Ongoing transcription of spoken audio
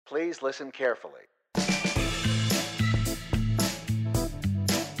Please listen carefully.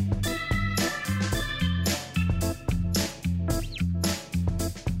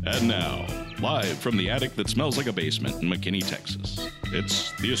 And now, live from the attic that smells like a basement in McKinney, Texas,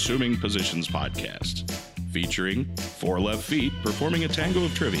 it's the Assuming Positions Podcast, featuring four left feet performing a tango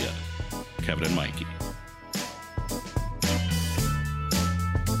of trivia, Kevin and Mikey.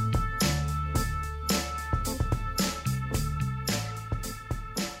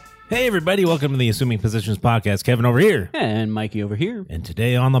 Hey everybody, welcome to the Assuming Positions Podcast. Kevin over here. And Mikey over here. And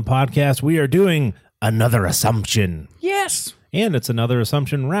today on the podcast, we are doing another assumption. Yes. And it's another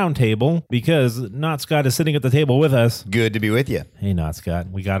assumption roundtable because Not Scott is sitting at the table with us. Good to be with you. Hey, Not Scott.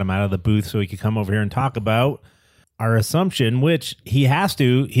 We got him out of the booth so he could come over here and talk about our assumption, which he has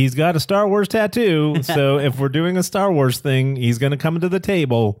to. He's got a Star Wars tattoo. So if we're doing a Star Wars thing, he's going to come to the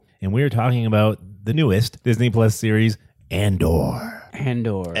table. And we're talking about the newest Disney Plus series, Andor.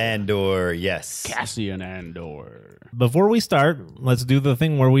 Andor, yes. Cassian Andor. Before we start, let's do the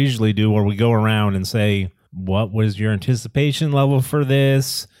thing where we usually do, where we go around and say, what was your anticipation level for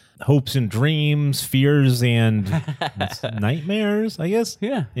this? Hopes and dreams, fears and nightmares, I guess?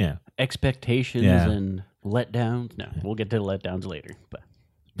 Yeah. Expectations and letdowns. No, we'll get to the letdowns later. But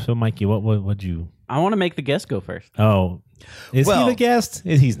So, Mikey, what'd you... I want to make the guest go first. Oh, is he the guest?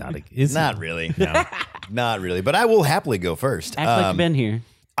 He's not. Not really. No. Not really, but I will happily go first. Act like you've been here.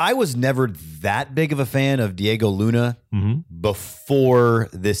 I was never that big of a fan of Diego Luna before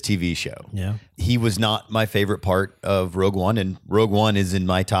this TV show. Yeah. He was not my favorite part of Rogue One, and Rogue One is in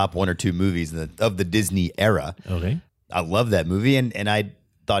my top one or two movies of the Disney era. Okay. I love that movie, and I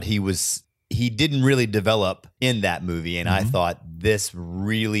thought he didn't really develop in that movie, and I thought this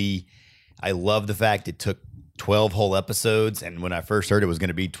really, I love the fact it took 12 whole episodes, and when I first heard it was going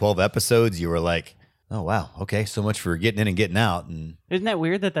to be 12 episodes, you were like, oh, wow, okay, so much for getting in and getting out. And Isn't that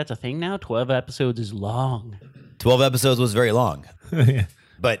weird that that's a thing now? 12 episodes is long. 12 episodes was very long,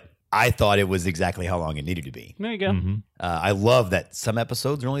 but I thought it was exactly how long it needed to be. There you go. I love that some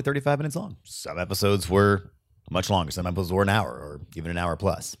episodes are only 35 minutes long. Some episodes were much longer. Some episodes were an hour or even an hour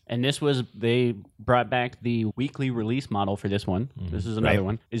plus. And they brought back the weekly release model for this one. This is another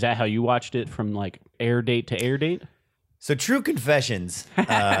one. Is that how you watched it from like air date to air date? So true confessions.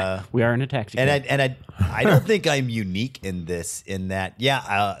 We are in a taxi. And I don't think I'm unique in this, in that,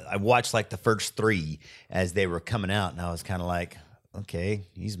 I watched like the first three as they were coming out, and I was kind of like, okay,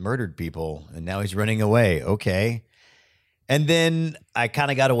 he's murdered people, and now he's running away. Okay. And then I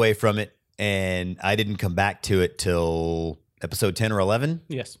kind of got away from it, and I didn't come back to it till episode 10 or 11.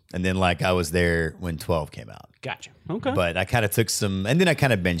 Yes. And then like I was there when 12 came out. Gotcha. Okay. But I kind of took some, and then I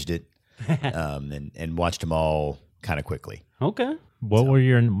kind of binged it and watched them all kind of quickly. Okay.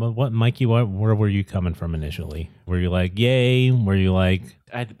 Mikey, where were you coming from initially? Were you like, yay? Were you like...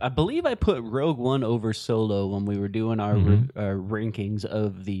 I believe I put Rogue One over Solo when we were doing our rankings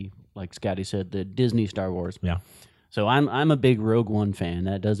of the, like Scotty said, the Disney Star Wars. Yeah. So I'm a big Rogue One fan.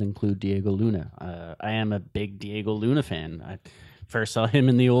 That does include Diego Luna. I am a big Diego Luna fan. I first saw him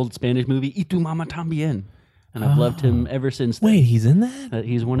in the old Spanish movie, Y tu mamá también. And I've loved him ever since then. Wait, he's in that?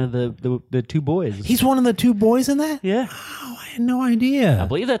 He's one of the two boys. He's one of the two boys in that? Yeah. Oh, I had no idea. I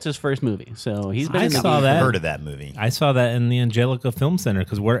believe that's his first movie. So he's been I in the saw game. that. I've heard of that movie. I saw that in the Angelica Film Center,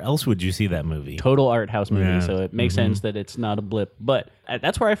 because where else would you see that movie? Total art house movie. Yeah. So it makes sense that it's not a blip. But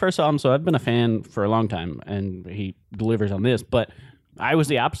that's where I first saw him. So I've been a fan for a long time, and he delivers on this. But I was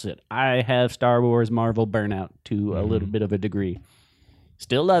the opposite. I have Star Wars Marvel burnout to a little bit of a degree.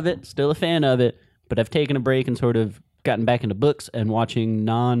 Still love it. Still a fan of it. But I've taken a break and sort of gotten back into books and watching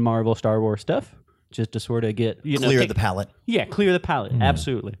non-Marvel Star Wars stuff just to sort of get, Clear the palate. Yeah, clear the palate.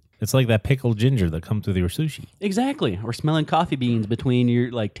 Absolutely. It's like that pickled ginger that comes with your sushi. Exactly. Or smelling coffee beans between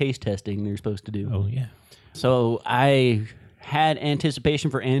your like taste testing you're supposed to do. Oh, yeah. So I had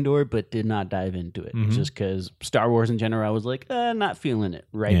anticipation for Andor, but did not dive into it just because Star Wars in general, I was like, not feeling it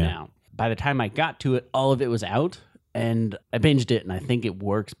right now. By the time I got to it, all of it was out, and I binged it, and I think it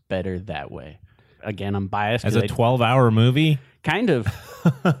works better that way. Again, I'm biased. As a 12-hour movie? Kind of.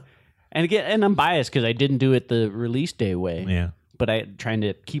 And I'm biased because I didn't do it the release day way. Yeah. But trying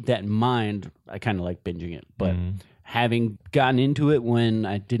to keep that in mind, I kind of like binging it. But having gotten into it when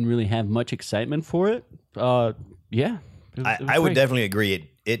I didn't really have much excitement for it, yeah. I would definitely agree.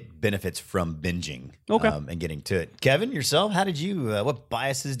 It benefits from binging and getting to it. Kevin, yourself, how did you, what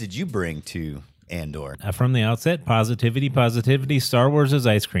biases did you bring to Andor? From the outset, positivity, Star Wars is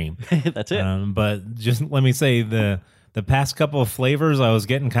ice cream. That's it. But just let me say, the past couple of flavors, I was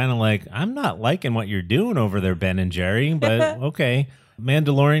getting kind of like, I'm not liking what you're doing over there, Ben and Jerry, but okay.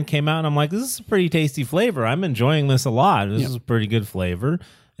 Mandalorian came out, and I'm like, this is a pretty tasty flavor. I'm enjoying this a lot. This is a pretty good flavor.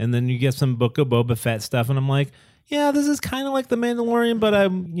 and then you get some Book of Boba Fett stuff, and I'm like, yeah, this is kind of like The Mandalorian,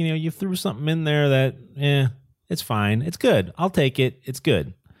 but you threw something in there that, it's fine. It's good. I'll take it. It's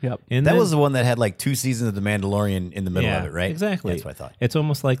good. Yep. And That then- was the one that had like 2 seasons of The Mandalorian in the middle of it, right? Exactly. That's what I thought. It's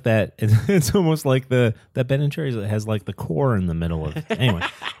almost like that. It's almost like that Ben and Jerry's that has like the core in the middle of. Anyway,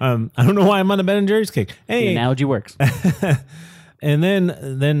 I don't know why I'm on a Ben and Jerry's kick. The Hey, analogy works. and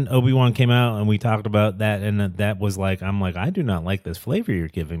then Obi-Wan came out and we talked about that, and that was like, I'm like, I do not like this flavor you're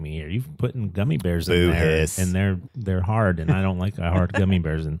giving me here. You've putting gummy bears in Boo there, hiss. and they're hard, and I don't like hard gummy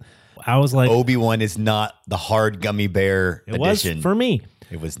bears. And I was like, Obi-Wan is not the hard gummy bear it was edition. for me.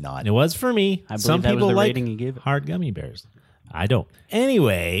 It was not. It was for me. I believe Some that was people the like rating you gave it. hard gummy bears. I don't.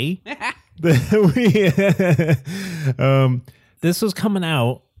 Anyway, this was coming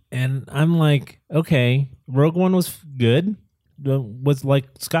out, and I'm like, okay, Rogue One was good. Was like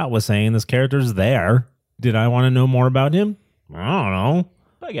Scott was saying, this character's there. Did I want to know more about him? I don't know.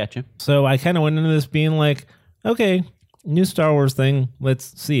 I got you. So I kind of went into this being like, okay, new Star Wars thing.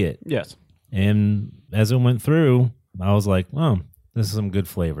 Let's see it. Yes. And as it went through, I was like, oh, this is some good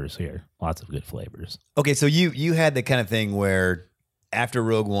flavors here. Lots of good flavors. Okay, so you had the kind of thing where after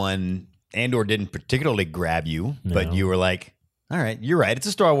Rogue One, Andor didn't particularly grab you, but No. you were like, all right, you're right. It's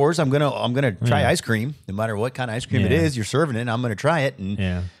a Star Wars. I'm gonna try Yeah. ice cream, no matter what kind of ice cream it Yeah. is. You're serving it. I'm gonna try it. And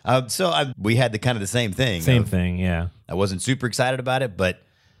Yeah. we had the kind of the same thing. Same of, thing. Yeah. I wasn't super excited about it, but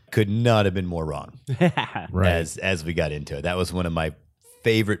could not have been more wrong Right. as we got into it. That was one of my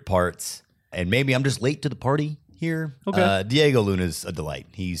favorite parts. And maybe I'm just late to the party here. Okay. Diego Luna's a delight.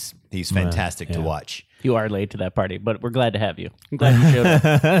 He's fantastic to yeah. watch. You are late to that party, but we're glad to have you. I'm glad you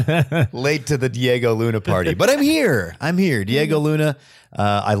showed up. Late to the Diego Luna party, but I'm here. Diego Luna.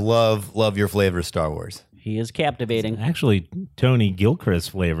 I love your flavor of Star Wars. He is captivating. Actually, Tony Gilchrist's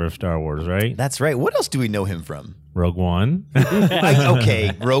flavor of Star Wars, right? That's right. What else do we know him from? Rogue One.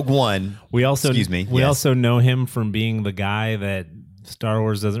 Okay, Rogue One. We also Excuse me. We Yes. also know him from being the guy that Star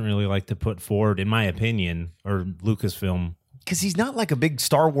Wars doesn't really like to put forward, in my opinion, or Lucasfilm. Because he's not like a big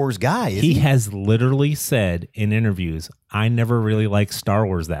Star Wars guy, is He he? has literally said in interviews, "I never really liked Star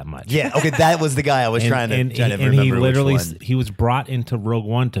Wars that much." Yeah. Okay, that was the guy I was trying to remember. he literally which one. he was brought into Rogue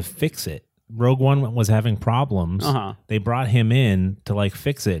One to fix it. Rogue One was having problems. Uh-huh. They brought him in to like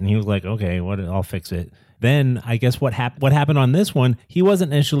fix it, and he was like, "Okay, I'll fix it." Then I guess what happened on this one? He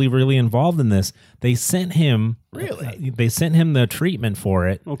wasn't initially really involved in this. They sent him They sent him the treatment for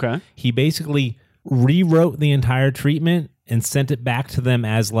it. Okay. He basically rewrote the entire treatment and sent it back to them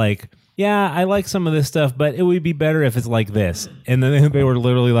as like, yeah, I like some of this stuff, but it would be better if it's like this. And then they were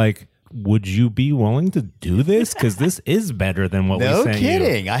literally like, would you be willing to do this? Because this is better than what No we sent you.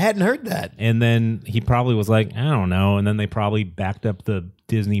 kidding. I hadn't heard that. And then he probably was like, I don't know. And then they probably backed up the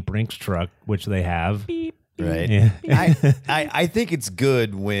Disney Brinks truck, which they have. Right. Yeah. I think it's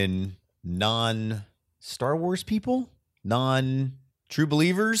good when non-Star Wars people, non-true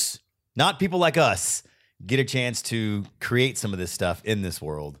believers, not people like us, get a chance to create some of this stuff in this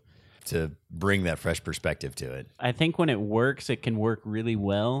world to bring that fresh perspective to it. I think when it works, it can work really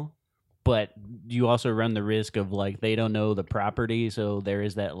well, but you also run the risk of like they don't know the property, so there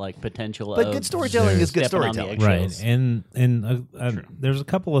is that like potential. But of good storytelling is good stepping on the storytelling. eggshells. Right. And there's a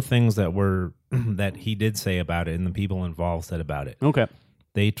couple of things that were that he did say about it and the people involved said about it. Okay.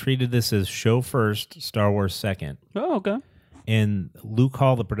 They treated this as show first, Star Wars second. Oh, okay. And Luke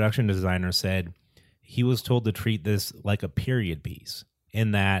Hall, the production designer, said he was told to treat this like a period piece,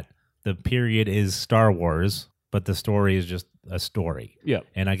 in that the period is Star Wars, but the story is just a story. Yep.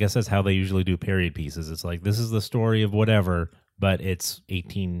 And I guess that's how they usually do period pieces. It's like, this is the story of whatever, but it's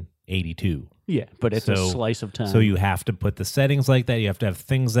 1882. Yeah, but it's a So- slice of time. So you have to put the settings like that. You have to have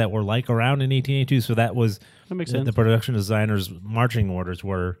things that were like around in 1882. So that was That makes the sense. production designer's marching orders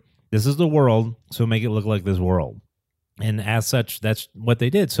were, this is the world, so make it look like this world. And as such, that's what they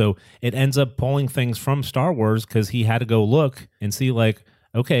did. So it ends up pulling things from Star Wars because he had to go look and see, like,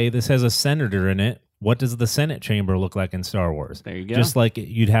 okay, this has a senator in it. What does the Senate chamber look like in Star Wars? There you go. Just like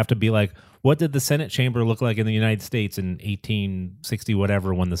you'd have to be like, what did the Senate chamber look like in the United States in 1860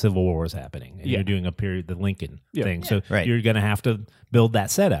 whatever when the Civil War was happening? And Yeah. you're doing a period, the Lincoln Yeah. thing. So Right. you're going to have to build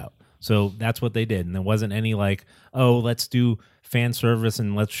that set out. So that's what they did. And there wasn't any like, oh, let's do fan service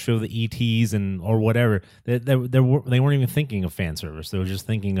and let's show the ETs and or whatever. They weren't even thinking of fan service. They were just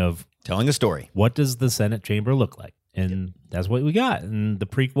thinking of, Telling a story. what does the Senate chamber look like? And that's what we got. And the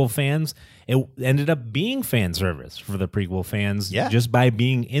prequel fans, it ended up being fan service for the prequel fans Yeah. just by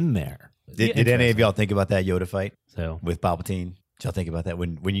being in there. Did any of y'all think about that Yoda fight So with Palpatine? Did y'all think about that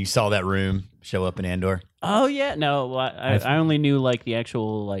when you saw that room show up in Andor? Oh yeah, no, I only knew like the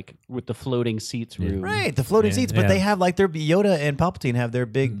actual like with the floating seats room. Right, the floating seats, but yeah. they have like their Yoda and Palpatine have their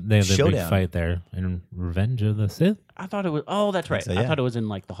big They have their showdown. big fight there in Revenge of the Sith. I thought it was. Oh, that's right. so, I yeah. thought it was in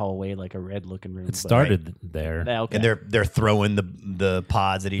like the hallway, like a red looking room. It started there. Okay. And they're throwing the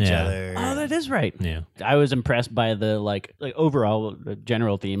pods at each Yeah. other. Oh, that is right. Yeah. I was impressed by the like overall the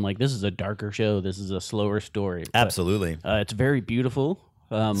general theme. Like this is a darker show. This is a slower story. But, Absolutely. it's very beautiful.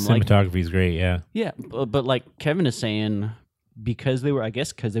 Like Cinematography is great. Yeah. yeah, but like Kevin is saying, because they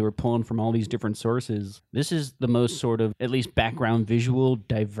were pulling from all these different sources. This is the most sort of at least background visual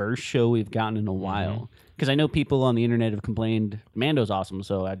diverse show we've gotten in a while. Because I know people on the internet have complained Mando's awesome,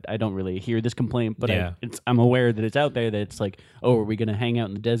 so I don't really hear this complaint, but Yeah. I'm aware that it's out there. That it's like, oh, are we going to hang out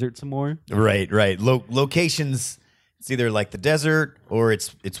in the desert some more? Right. Locations. It's either like the desert or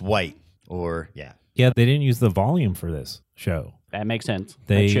it's white or yeah. Yeah. They didn't use the volume for this show. That makes sense.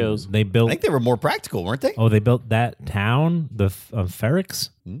 They That shows. They I built. think they were more practical, weren't they? Oh, they built that town, the Ferrix.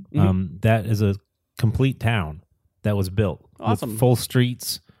 That is a complete town that was built Awesome. with full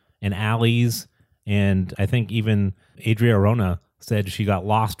streets and alleys. And I think even Adria Arona said she got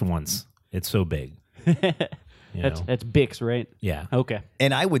lost once. It's so big. You know? That's Bix, right? Yeah. Okay.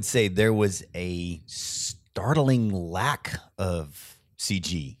 And I would say there was a startling lack of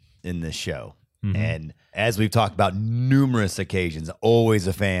CG in this show. And as we've talked about numerous occasions, always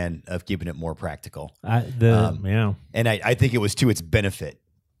a fan of keeping it more practical. Yeah. And I think it was to its benefit.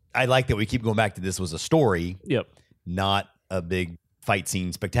 I like that we keep going back to this was a story, Yep. not a big fight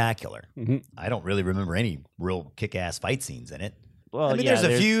scene spectacular. I don't really remember any real kick-ass fight scenes in it. Well, I mean, yeah,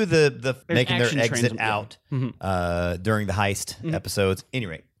 there's a few the there's making their action exit trans- out during the heist episodes.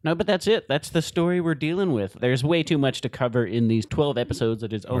 Anyway, No, but that's it. That's the story we're dealing with. There's way too much to cover in these 12 episodes.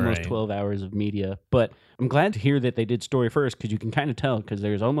 It is almost Right. 12 hours of media. But I'm glad to hear that they did story first because you can kind of tell because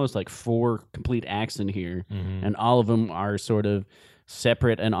there's almost like 4 complete acts in here. And all of them are sort of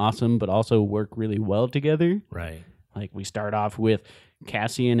separate and awesome, but also work really well together. Right. Like we start off with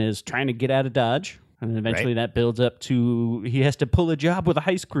Cassian is trying to get out of Dodge. And then eventually that builds up to he has to pull a job with a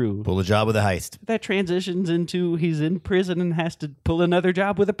heist crew. pull a job with a heist. That transitions into he's in prison and has to pull another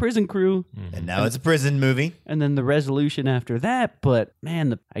job with a prison crew. And now it's a prison movie. And then the resolution after that. But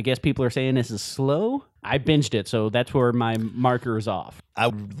man, I guess people are saying this is slow. I binged it, so that's where my marker is off. I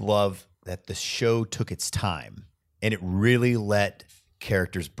would love that the show took its time and it really let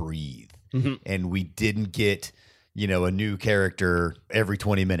characters breathe. And we didn't get, a new character every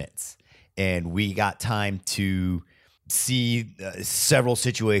 20 minutes. And we got time to see several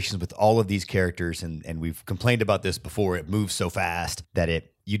situations with all of these characters. And we've complained about this before. It moves so fast that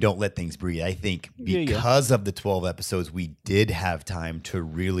you don't let things breathe. I think because of the 12 episodes, we did have time to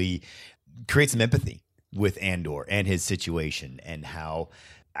really create some empathy with Andor and his situation and how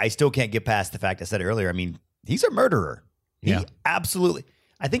I still can't get past the fact I said earlier. I mean, he's a murderer. He absolutely.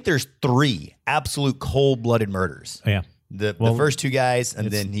 I think there's 3 absolute cold-blooded murders. Oh, yeah. The first 2 guys, and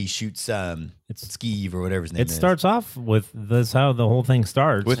then he shoots Skeeve or whatever his name It is. starts off with this how the whole thing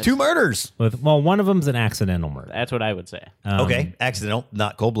starts. with 2 murders. One of them's an accidental murder. That's what I would say. Okay, accidental,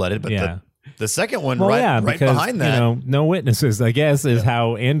 not cold-blooded, but yeah. the second one Well, yeah, right because, behind that. no witnesses, I guess, is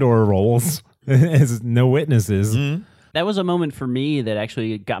how Andor rolls. is no witnesses. That was a moment for me that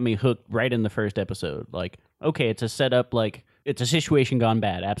actually got me hooked right in the first episode. Like, okay, it's a setup, like, it's a situation gone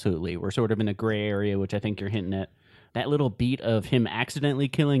bad, absolutely. We're sort of in a gray area, which I think you're hinting at. That little beat of him accidentally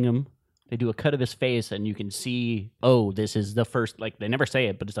killing him, they do a cut of his face, and you can see, oh, this is the first, like, they never say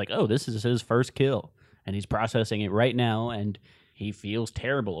it, but it's like, oh, this is his first kill. And he's processing it right now, and he feels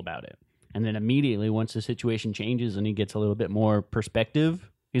terrible about it. And then immediately, once the situation changes and he gets a little bit more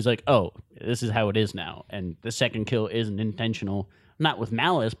perspective, he's like, oh, this is how it is now. And the second kill isn't intentional, not with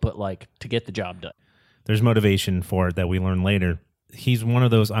malice, but like to get the job done. There's motivation for it that we learn later. He's one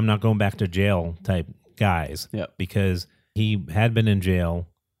of those I'm not going back to jail type guys. Yep. Because he had been in jail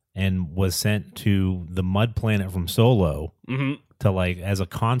and was sent to the mud planet from Solo to like as a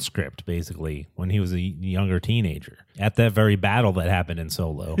conscript basically when he was a younger teenager at that very battle that happened in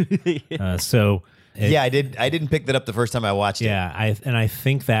Solo. I didn't pick that up the first time I watched it. Yeah, I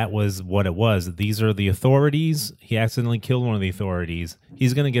think that was what it was. These are the authorities. He accidentally killed one of the authorities.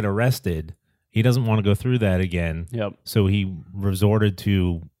 He's going to get arrested. He doesn't want to go through that again. Yep. So he resorted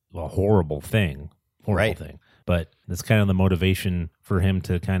to a horrible thing. But that's kind of the motivation for him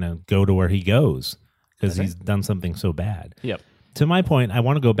to kind of go to where he goes because he's done something so bad. Yep. To my point, I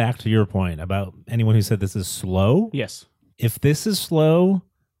want to go back to your point about anyone who said this is slow. Yes. If this is slow,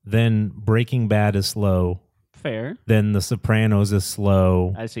 then Breaking Bad is slow Fair. Then The Sopranos is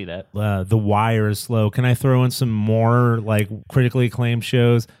slow. I see that. The Wire is slow. Can I throw in some more like critically acclaimed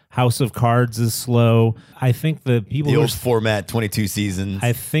shows? House of Cards is slow. I think the people The who old format, 22 seasons.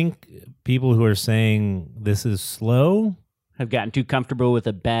 I think people who are saying this is slow, Have gotten too comfortable with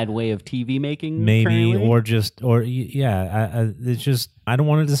a bad way of TV making, maybe, currently? it's just I don't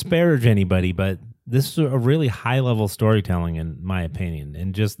want to disparage anybody, but this is a really high level storytelling in my opinion,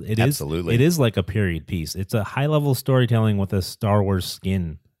 and just Absolutely. it is like a period piece. It's a high level storytelling with a Star Wars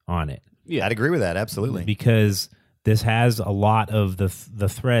skin on it. Yeah, I'd agree with that. Absolutely. Because this has a lot of the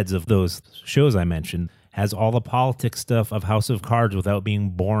threads of those shows I mentioned, has all the politics stuff of House of Cards without being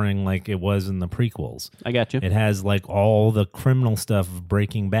boring like it was in the prequels. I got you. It has like all the criminal stuff of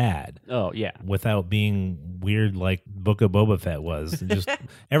Breaking Bad Oh, yeah. without being weird like Book of Boba Fett was. Just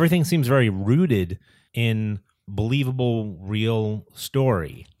everything seems very rooted in believable, real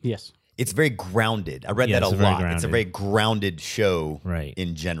story. Yes. It's very grounded. I read Yeah, that a it's very lot. It's a grounded. very grounded show Right.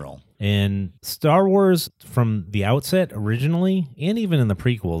 in general. And Star Wars, from the outset, originally, and even in the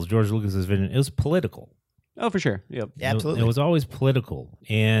prequels, George Lucas's vision, it was political. Oh, for sure. Yep. Absolutely. It was always political.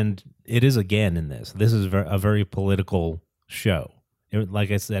 And it is again in this. This is a very political show.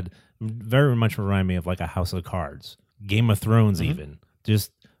 Like I said, very much remind me of like a House of Cards, Game of Thrones, even.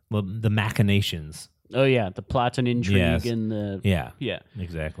 Just the machinations. Oh, yeah. The plots and intrigue Yes. and the... Yeah, Yeah.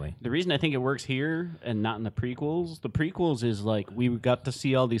 exactly. The reason I think it works here and not in the prequels is like we got to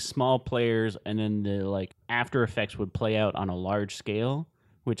see all these small players, and then the like after effects would play out on a large scale,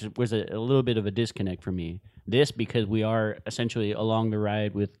 which was a little bit of a disconnect for me. This, because we are essentially along the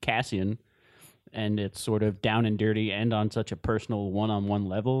ride with Cassian, and it's sort of down and dirty and on such a personal one-on-one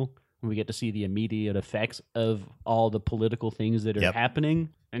level. We get to see the immediate effects of all the political things that are Yep. happening.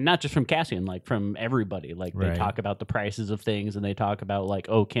 And not just from Cassian, like from everybody. Like they Right. talk about the prices of things, and they talk about like,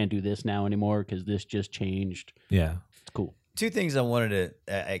 oh, can't do this now anymore because this just changed. Yeah. It's cool. Two things I wanted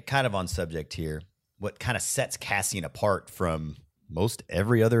to, kind of on subject here. What kind of sets Cassian apart from most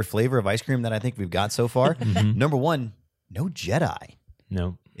every other flavor of ice cream that I think we've got so far? Number one, no Jedi.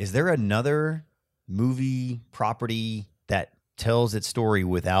 No. Is there another movie property that tells its story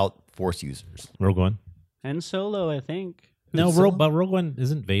without Force users? Rogue One. And Solo, I think. No, Solo? but Rogue One,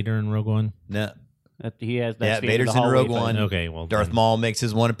 isn't Vader in Rogue One? No. That he has. Yeah, That's the end of Vader's the in hallway Rogue fight. One. Okay, well, Darth then Maul makes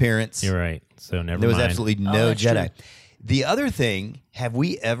his one appearance. you're right. So never There was mind. absolutely Oh, no that's Jedi. true. The other thing, have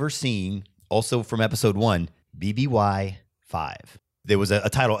we ever seen, also from episode 1, BBY 5? There was a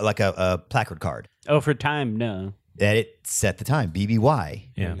title, like a placard card. Oh, for time, no. That it set the time, BBY.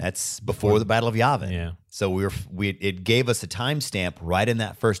 Yeah. That's before the Battle of Yavin. Yeah. So it gave us a timestamp right in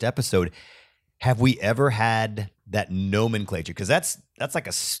that first episode. Have we ever had that nomenclature? Because that's like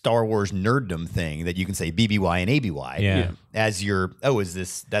a Star Wars nerddom thing that you can say BBY and ABY. Yeah. As your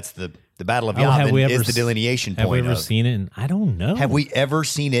that's the Battle of Oh, have Yavin we ever is the s- delineation Have we point ever of. seen it? And I don't know. Have we ever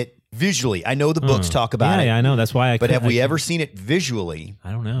seen it visually? I know the books talk about it. Yeah, I know. That's why I But have we I- ever seen it visually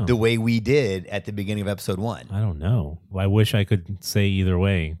I don't know. the way we did at the beginning of episode 1? I don't know. I wish I could say either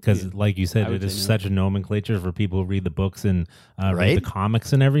way because, like you said, I would it is say no. such a nomenclature for people who read the books and read Right? the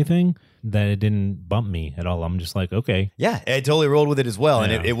comics and everything that it didn't bump me at all. I'm just like, okay, Yeah, I totally rolled with it as well.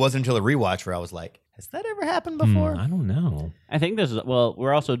 And Yeah. it wasn't until a rewatch where I was like, has that ever happened before? I don't know. I think this is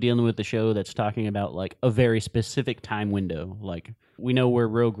we're also dealing with the show that's talking about like a very specific time window. Like we know where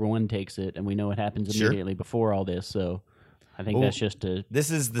Rogue One takes it, and we know what happens Sure. immediately before all this. So I think Well, that's just to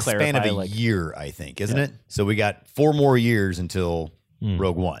This is the span clarify, of a like- year, I think, isn't it? So we got 4 more years until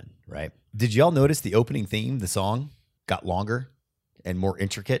Rogue One, right? Did y'all notice the opening theme, the song, got longer and more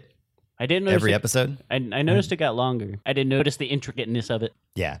intricate I didn't notice every it- episode? I noticed it got longer. I didn't notice the intricateness of it.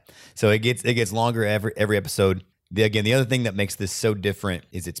 Yeah. So it gets longer every episode. The other thing that makes this so different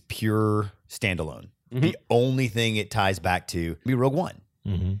is it's pure standalone. The only thing it ties back to be Rogue One.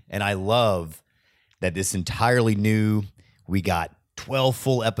 And I love that this entirely new. We got 12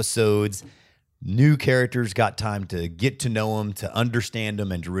 full episodes. New characters got time to get to know them, to understand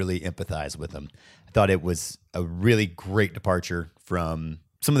them, and to really empathize with them. I thought it was a really great departure from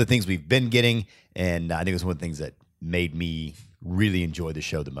some of the things we've been getting, and I think it was one of the things that made me really enjoy the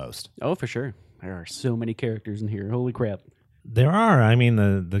show the most. Oh, for sure. There are so many characters in here. Holy crap. There are. I mean,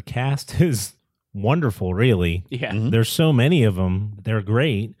 the cast is wonderful, really. Yeah. There's so many of them. They're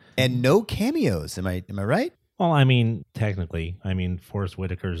great. And no cameos. Am I right? Well, I mean, technically, Forrest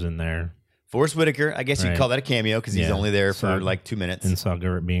Whitaker's in there Forrest Whitaker, I guess you'd Right. call that a cameo because he's Yeah. only there for So- like 2 minutes. in Saw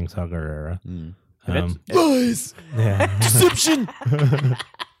Gerrera. Lies! Yeah. Deception!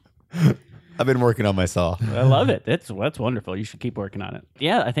 I've been working on my saw. I love it. That's wonderful. You should keep working on it.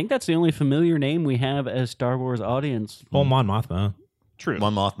 Yeah, I think that's the only familiar name we have as Star Wars audience. Well, Mon Mothma. True.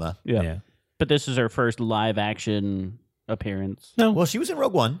 Mon Mothma. Yeah. Yeah. But this is her first live action appearance. No. Well, she was in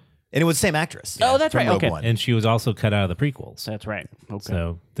Rogue One, and it was the same actress. Oh, that's from right. Rogue Okay. One. And she was also cut out of the prequels. That's right. Okay.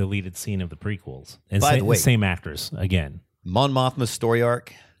 So deleted scene of the prequels. And By the way- same actress again. Mon Mothma's story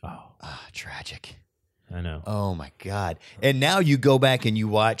arc. Oh, Tragic. I know. Oh my God. And now you go back and you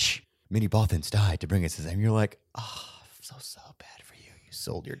watch Minnie Balthans died to bring us to them. You're like, oh, so bad for you. You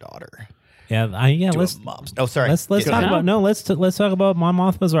sold your daughter Yeah, to let's a mom's. Oh, sorry. let's Get talk ahead. about let's talk about Mon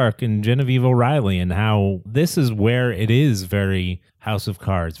Mothma's arc and Genevieve O'Reilly and how this is where it is very House of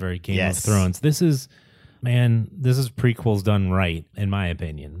Cards, very Game Yes. of Thrones. This is prequels done right, in my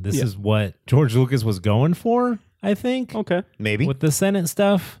opinion. This is what George Lucas was going for, I think, Okay. Maybe. with the Senate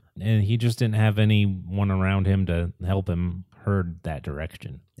stuff, and he just didn't have anyone around him to help him herd that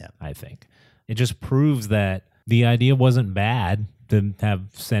direction. Yeah. I think it just proves that the idea wasn't bad to have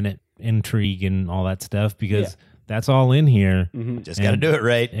Senate intrigue and all that stuff because that's all in here. Just got to do it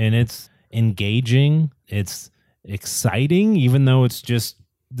right. And it's engaging. It's exciting, even though it's just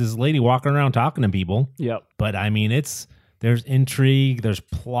this lady walking around talking to people. Yep. But I mean, there's intrigue, there's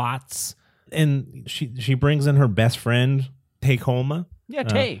plots, and she brings in her best friend, Takoma. Yeah,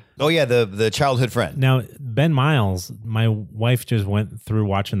 Tay. Oh, yeah, the childhood friend. Now, Ben Miles, my wife just went through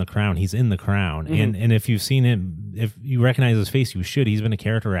watching The Crown. He's in The Crown. And if you've seen him, if you recognize his face, you should. He's been a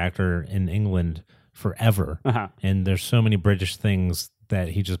character actor in England forever. Uh-huh. And there's so many British things that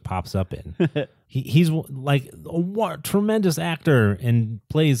he just pops up in. He's like a tremendous actor and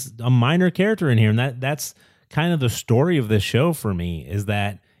plays a minor character in here. And that's kind of the story of this show for me, is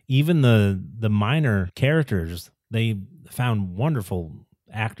that even the minor characters, they found wonderful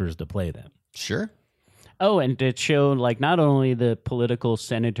actors to play them. Sure. Oh, and it showed like not only the political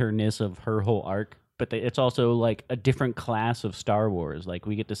senatorness of her whole arc, but it's also like a different class of Star Wars. Like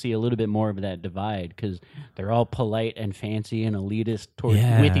we get to see a little bit more of that divide because they're all polite and fancy and elitist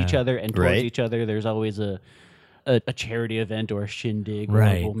with each other and towards Right. each other. There's always a charity event or a shindig,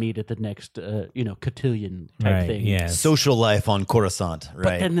 Right. or we'll meet at the next cotillion type Right, thing. yes. Social life on Coruscant, But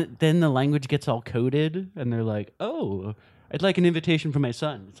right? then the language gets all coded, and they're like, "Oh, I'd like an invitation for my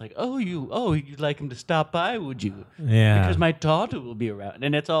son." It's like, you'd like him to stop by, would you? Yeah. Because my daughter will be around,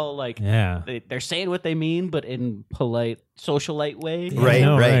 and it's all like, Yeah. they're saying what they mean, but in polite, socialite way. Right,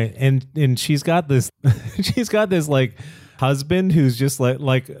 No, right. And she's got this like husband who's just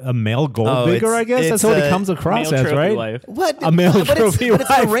like a male gold digger, it's- I guess. That's it's what he a comes across Male as, trophy right? wife. What? A male but trophy it's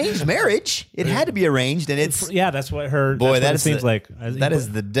wife. an arranged marriage. It had to be arranged, and it's Yeah, that's what her. boy. that's what That it is seems like. that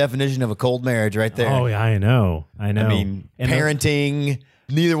is the definition of a cold marriage, right there. Oh yeah, I know. I mean, And parenting.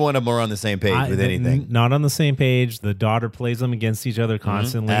 Neither one of them are on the same page with anything. Not on the same page. The daughter plays them against each other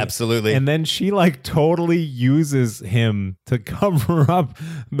constantly. Absolutely. And then she like totally uses him to cover up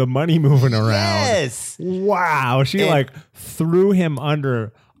the money moving around. Yes. Wow. She And- like threw him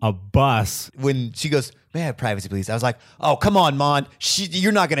under a bus. When she goes, "May I have privacy, please?" I was like, "Oh, come on, Mon.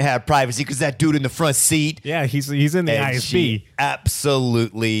 You're not going to have privacy because that dude in the front seat." Yeah, he's in the And ISB. she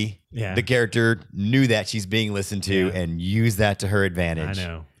absolutely, Yeah. the character knew that she's being listened to Yeah. and used that to her advantage. I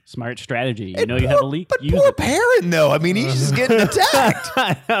know. Smart strategy. And You have a leak. But Use poor it. Perrin, though. I mean, he's just getting attacked.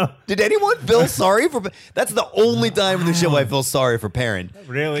 I know. Did anyone feel sorry for? That's the only time in the show I feel sorry for Perrin.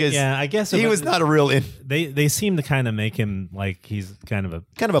 Really? 'Cause Yeah, I guess he was not a real. They seem to kind of make him like he's kind of a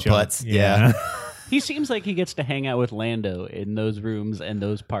joke. putz. Yeah. He seems like he gets to hang out with Lando in those rooms and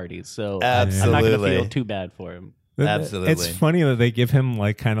those parties. So I'm not Absolutely. going to feel too bad for him. Absolutely. It's funny that they give him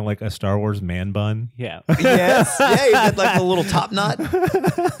like kind of like a Star Wars man bun. Yeah. Yes. Yeah, he had like a little top knot.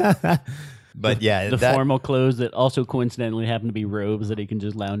 But yeah, The formal clothes that also coincidentally happen to be robes that he can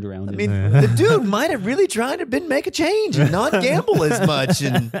just lounge around I in. mean, the dude might have really tried to make a change and not gamble as much.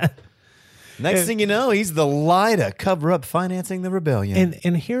 And next thing you know, he's the lie to cover up financing the rebellion.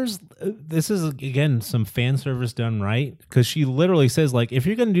 And here's this is again some fan service done right, because she literally says like, if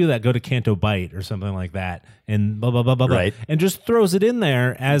you're going to do that, go to Canto Bight or something like that, and blah blah blah blah Right. blah, and just throws it in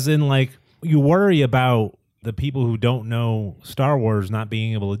there as in like you worry about the people who don't know Star Wars not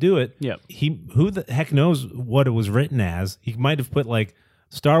being able to do it. Yep. Who the heck knows what it was written as? He might have put like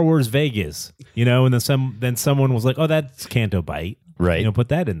Star Wars Vegas, and then someone was like, oh, that's Canto Bight, Right. Put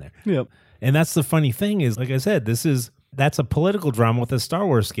that in there. Yep. And that's the funny thing is, like I said, that's a political drama with a Star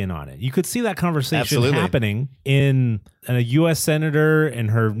Wars skin on it. You could see that conversation Absolutely. happening in a U.S. senator and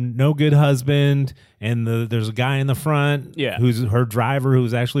her no good husband, and there's a guy in the front, Yeah. who's her driver,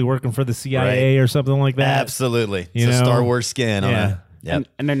 who's actually working for the CIA or something like that. Absolutely. You It's a know? Star Wars skin on Yeah. it. Yep.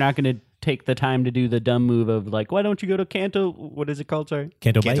 And they're not going to take the time to do the dumb move of like, why don't you go to Canto? What is it called? Sorry.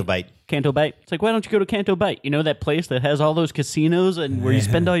 Canto Canto Bight. Bight. Canto Bight. It's like, why don't you go to Canto Bight? You know that place that has all those casinos and where you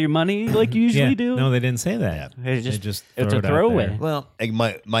spend all your money like you usually Yeah. do? No, they didn't say that. They They just throw it's a it out throwaway. there. Well,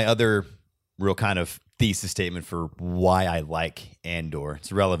 my other real kind of thesis statement for why I like Andor.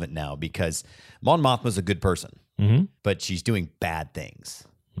 It's relevant now because Mon Mothma's a good person, but she's doing bad things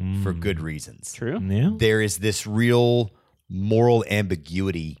for good reasons. True. Yeah. There is this real moral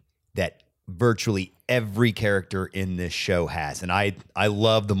ambiguity that virtually every character in this show has. And I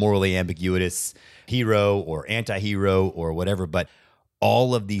love the morally ambiguous hero or anti-hero or whatever, but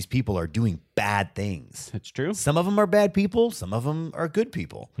all of these people are doing bad things. It's true. Some of them are bad people, some of them are good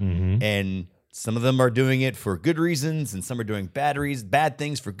people. And some of them are doing it for good reasons, and some are doing bad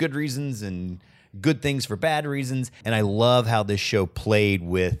things for good reasons, and good things for bad reasons. And I love how this show played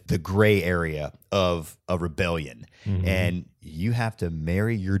with the gray area of a rebellion. And you have to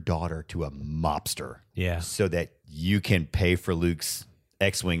marry your daughter to a mobster. Yeah. So that you can pay for Luke's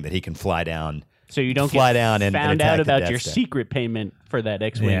X-Wing that he can fly down. So you don't fly get down and found attack out the about Death your Star. secret payment for that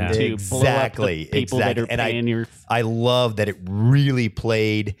X-Wing Yeah. to blow up the people that are And paying your... I love that it really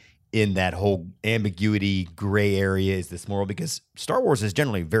played in that whole ambiguity, gray area. Is this moral? Because Star Wars is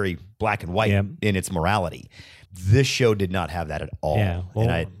generally very black and white Yeah. in its morality. This show did not have that at all. Yeah, well-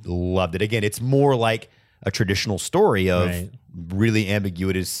 and I loved it. Again, it's more like a traditional story of Right. really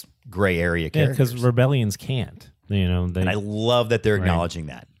ambiguous gray area Yeah, characters. because rebellions can't. You know, they and I love that they're acknowledging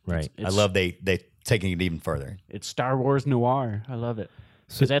that. right. I love they taking it even further. It's Star Wars noir. I love it.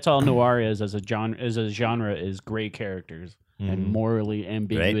 Because that's all noir is as a genre is gray characters and morally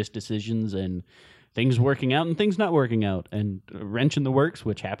ambiguous decisions and things working out and things not working out and a wrench in the works,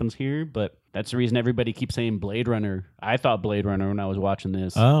 which happens here. But that's the reason everybody keeps saying Blade Runner. I thought Blade Runner when I was watching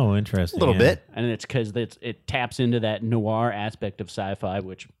this. Oh, interesting. A little yeah. bit. And it's because it taps into that noir aspect of sci-fi,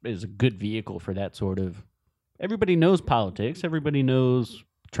 which is a good vehicle for that sort of... Everybody knows politics. Everybody knows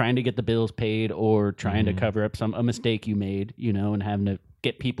trying to get the bills paid or trying to cover up a mistake you made, and having to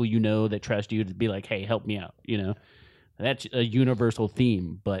get people that trust you to be like, hey, help me out, That's a universal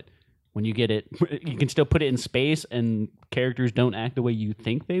theme, but when you get it, you can still put it in space and characters don't act the way you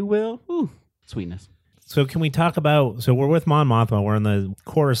think they will. Ooh, sweetness. So can we talk about? So we're with Mon Mothma. We're in the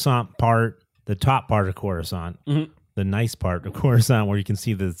Coruscant part, the top part of Coruscant, the nice part of Coruscant, where you can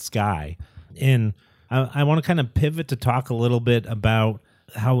see the sky. And I want to kind of pivot to talk a little bit about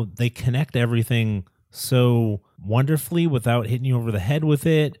how they connect everything so wonderfully without hitting you over the head with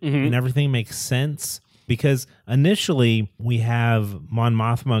it, and everything makes sense. Because initially we have Mon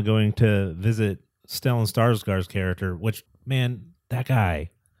Mothma going to visit Stellan Skarsgård's character, which, man, that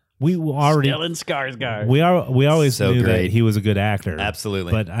guy, we already Stellan Skarsgård. we always So knew great. that he was a good actor.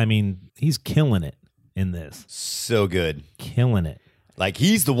 Absolutely. But I mean, he's killing it in this. So good. Killing it. Like,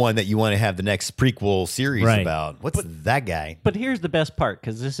 he's the one that you want to have the next prequel series Right. about. What's that guy? But here's the best part,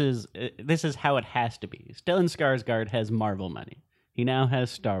 because this is how it has to be. Stellan Skarsgård has Marvel money. He now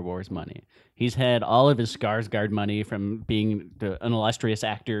has Star Wars money. He's had all of his Skarsgård money from being an illustrious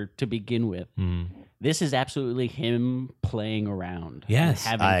actor to begin with. This is absolutely him playing around. Yes.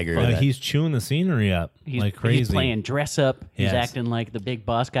 and having I agree fun. with that. He's chewing the scenery up like crazy. He's playing dress up. He's Yes. acting like the big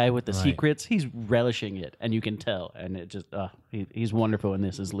boss guy with the Right. secrets. He's relishing it, and you can tell. And it just, he's wonderful in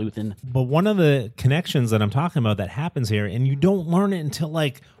this as Luthen. But one of the connections that I'm talking about that happens here, and you don't learn it until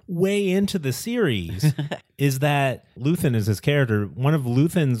like way into the series, is that Luthen is his character. One of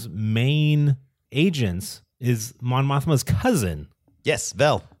Luthen's main agents is Mon Mothma's cousin. Yes,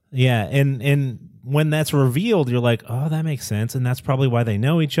 Vel. Yeah, and when that's revealed, you're like, oh, that makes sense, and that's probably why they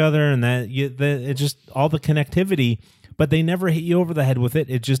know each other, and it just all the connectivity. But they never hit you over the head with it.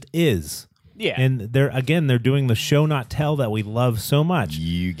 It just is. Yeah. And they're doing the show not tell that we love so much.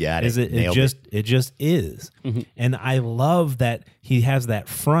 You got it. Is it Nailed just it just is. And I love that he has that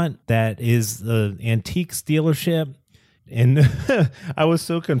front that is the antique dealership. And I was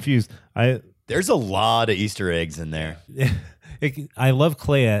so confused. There's a lot of Easter eggs in there. I love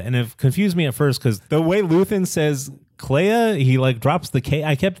Clea, and it confused me at first because the way Luthen says Clea, he like drops the K.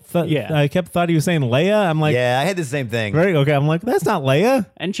 I kept thought he was saying Leia. I'm like, Yeah, I had the same thing. right, okay. I'm like, that's not Leia.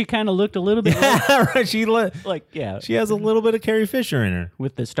 And she kind of looked a little bit like, Right, she has a little bit of Carrie Fisher in her.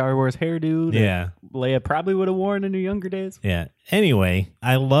 with the Star Wars hairdo that Yeah. Leia probably would have worn in her younger days. Yeah. Anyway,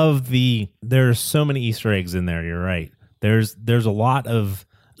 I love there's so many Easter eggs in there. You're right. There's a lot of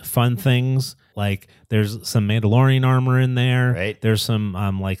fun things. Like there's some Mandalorian armor in there. Right. There's some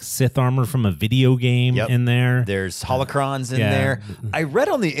like Sith armor from a video game Yep. in there. There's holocrons in yeah. there. I read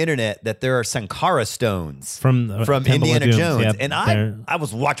on the internet that there are Sankara stones From Temple Indiana of Doom. Jones, Yep. and I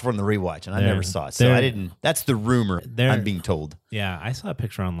was watching from the rewatch, and I They're- never saw it, so they're- I didn't. That's the rumor they're- I'm being told. Yeah, I saw a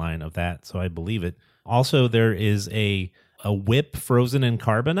picture online of that, so I believe it. Also, there is a whip frozen in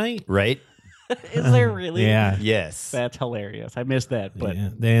carbonite. Right? Is there really? Yeah. Yes. That's hilarious. I missed that. But Yeah.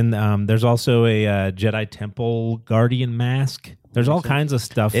 Then there's also a Jedi Temple Guardian mask There's all kinds of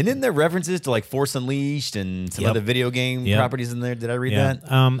stuff. And then there are references to like Force Unleashed and some Yep. other video game Yep. properties in there. Did I read that?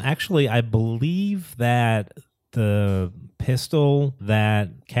 Actually, I believe that the pistol that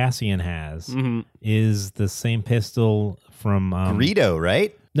Cassian has is the same pistol from Greedo,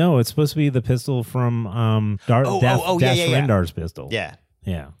 right? No, it's supposed to be the pistol from Dash Rendar's pistol. Yeah.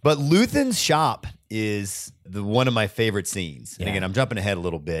 Yeah. But Luthen's shop is one of my favorite scenes. And Yeah. again, I'm jumping ahead a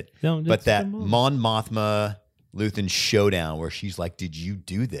little bit. No, but just that come on. Mon Mothma Luthen showdown where she's like, "Did you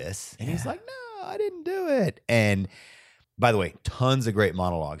do this?" And he's like, "No, I didn't do it." And by the way, tons of great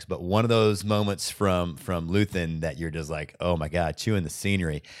monologues, but one of those moments from Luthen that you're just like, "Oh my God," chewing the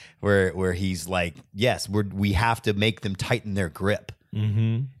scenery, where he's like, "Yes, we have to make them tighten their grip."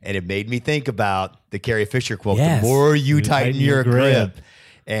 Mm-hmm. And it made me think about the Carrie Fisher quote, Yes. "The more you tighten your grip." grip.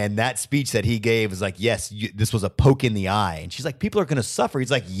 And that speech that he gave was like, "Yes, this was a poke in the eye." And she's like, "People are going to suffer."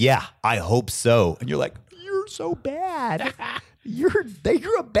 He's like, "Yeah, I hope so." And you're like, "You're so bad. You're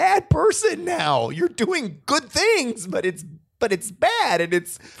a bad person now. You're doing good things, but it's bad, and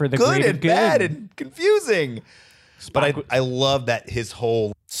it's For the good greater and bad good. and confusing." But I love that his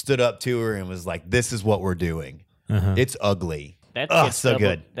whole stood up to her and was like, "This is what we're doing. It's ugly." So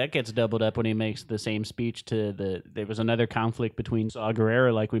good. That gets doubled up when he makes the same speech to there was another conflict between Saw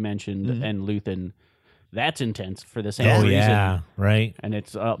Gerrera, like we mentioned, and Luthen. That's intense for the same Oh, reason. yeah. Right. And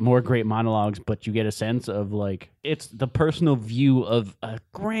it's more great monologues, but you get a sense of like it's the personal view of a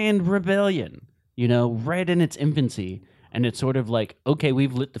grand rebellion, right in its infancy. And it's sort of like, okay,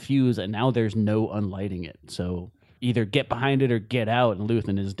 we've lit the fuse and now there's no unlighting it. So either get behind it or get out. And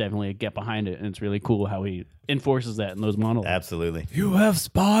Luthen is definitely a get behind it. And it's really cool how he enforces that in those monologues. Absolutely. You have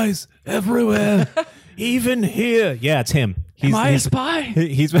spies everywhere, even here. Yeah, it's him. Am I a spy?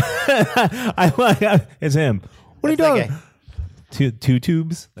 He's. I like. It's him. What are you That's that doing? Two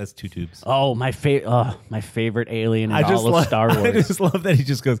tubes. That's two tubes. Oh, my favorite alien in I just all of love. Star Wars. I just love that he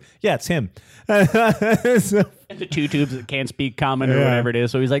just goes, "Yeah, it's him." So- The two tubes that can't speak common or Yeah. whatever it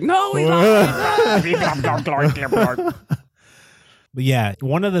is. So he's like, no, he's not. But yeah,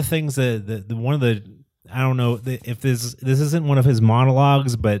 one of the things I don't know if this isn't one of his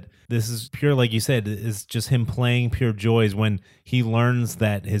monologues, but this is pure, like you said, is just him playing pure joys when he learns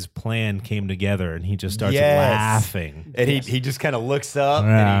that his plan came together and he just starts laughing. And he just kind of looks up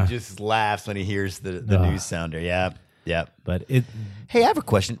Yeah. and he just laughs when he hears the news sounder. Yeah. Yeah. But it, Hey, I have a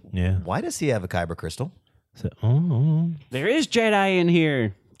question. Yeah. Why does he have a kyber crystal? so, oh, There is Jedi in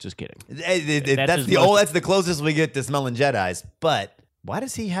here. Just kidding. That's the closest we get to smelling Jedis. But why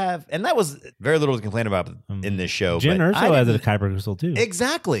does he have? And that was very little to complain about in this show. Jyn but I Erso has a didn't- kyber crystal too.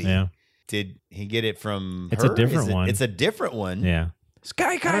 Exactly. Yeah, Did he get it from? It's a her? different one. It's a different one. yeah.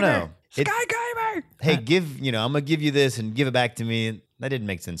 Sky I don't know. Kyber! Sky Kyber! Hey, I'm gonna give you this and give it back to me. That didn't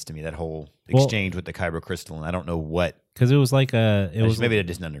make sense to me. That whole Well- exchange with the kyber crystal, and I don't know what. Because it was like Maybe I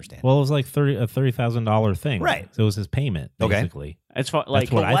didn't understand. well, it was like a $30,000 thing, Right. So it was his payment, Okay. basically. It's like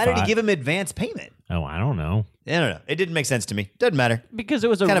what I Why did he thought. give him advance payment? Oh, I don't know. I don't know. It didn't make sense to me. Doesn't matter. because it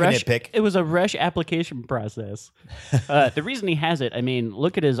was a Kind of a rush. nitpick. It was a rush application process. The reason he has it, I mean,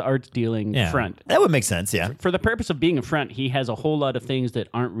 look at his arts dealing Yeah. front. That would make sense. Yeah. For the purpose of being a front, he has a whole lot of things that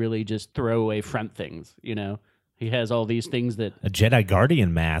aren't really just throwaway front things. He has all these things that. A Jedi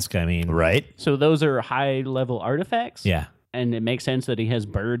Guardian mask. I mean, Right. So those are high level artifacts. Yeah. And it makes sense that he has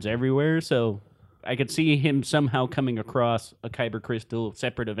birds everywhere. So I could see him somehow coming across a kyber crystal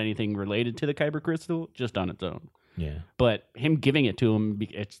separate of anything related to the kyber crystal, just on its own. Yeah. But him giving it to him,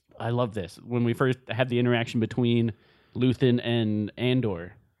 I love this. When we first had the interaction between Luthen and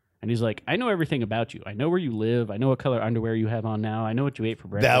Andor, and he's like, I know everything about you. I know where you live. I know what color underwear you have on now. I know what you ate for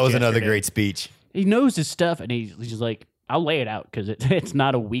breakfast. That was another yesterday." great speech. He knows his stuff, and he's just like, I'll lay it out because it's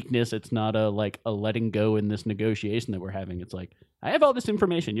not a weakness. It's not a letting go in this negotiation that we're having. It's like, I have all this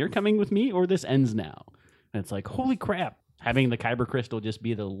information. You're coming with me, or this ends now. And it's like, holy crap. Having the kyber crystal just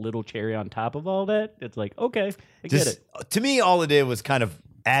be the little cherry on top of all that, it's like, okay, I get it. To me, all it did was kind of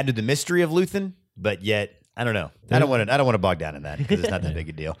add to the mystery of Luthen, but yet I don't know. I don't want to bog down in that because it's not that big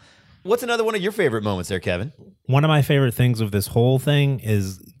a deal. What's another one of your favorite moments there, Kevin? One of my favorite things of this whole thing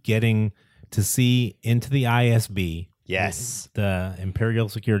is getting to see into the ISB, Yes. the Imperial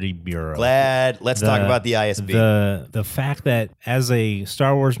Security Bureau. Let's talk about the ISB. The fact that as a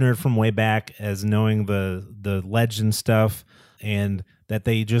Star Wars nerd from way back, as knowing the legend stuff, and that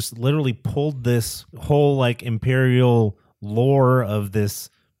they just literally pulled this whole like Imperial lore of this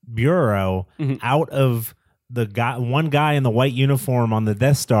bureau out of one guy in the white uniform on the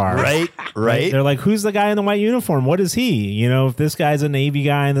Death Star. Right. They're like, who's the guy in the white uniform? What is he? You know, if this guy's a Navy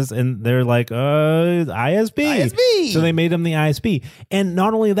guy and they're like, ISB. So they made him the ISB. And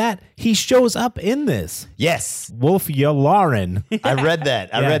not only that, he shows up in this. Yes. Wolf Yularen. I read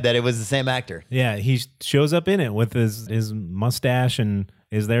that. I Yeah. read that. It was the same actor. Yeah, he shows up in it with his mustache and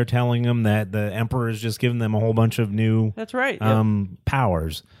is there telling him that the Emperor has just given them a whole bunch of new That's right. Yep.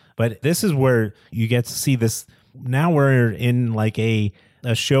 powers. But this is where you get to see this. Now we're in like a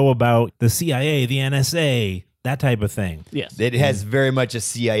show about the CIA, the NSA, that type of thing. Yes. It has very much a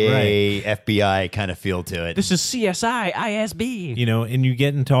CIA, FBI kind of feel to it. This is CSI, ISB. You know, and you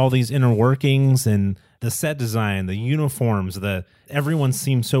get into all these inner workings and the set design, the uniforms, everyone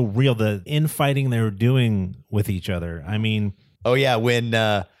seems so real. The infighting they were doing with each other. I mean, Oh, yeah. When,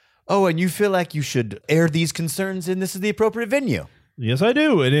 and you feel like you should air these concerns and this is the appropriate venue. yes, I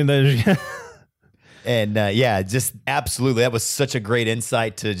do. And And just absolutely. That was such a great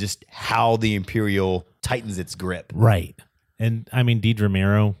insight to just how the Imperial tightens its grip. right. And I mean, Deidre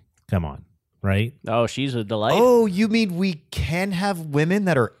Mero, come on, right? Oh, she's a delight. Oh, you mean we can have women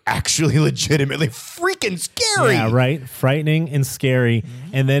that are actually legitimately freaking scary? Yeah, right. Frightening and scary.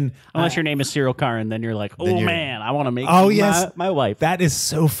 And then Unless your name is Cyril Karn, then you're like, oh you're- man, I want to make Oh, you yes. my wife. that is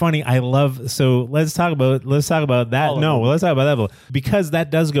so funny. I love. So let's talk about that. All of No, them. let's talk about that because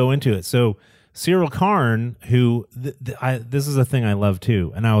that does go into it. So Cyril Karn, who this is a thing I love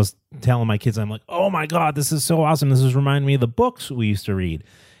too, and I was telling my kids, I'm like, oh my god, this is so awesome. This is reminding me of the books we used to read.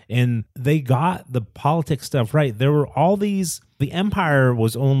 And they got the politics stuff right. There were all these. The Empire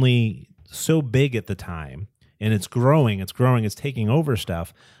was only so big at the time, and it's growing, it's taking over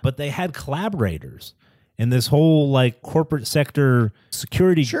stuff. But they had collaborators. And this whole like corporate sector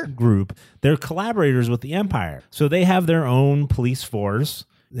security group, they're collaborators with the Empire. So they have their own police force.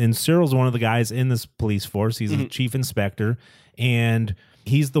 And Cyril's one of the guys in this police force. He's a chief inspector. And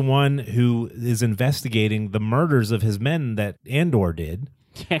he's the one who is investigating the murders of his men that Andor did.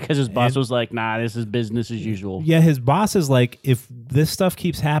 Yeah, because his boss was like, nah, this is business as usual. Yeah, his boss is like, if this stuff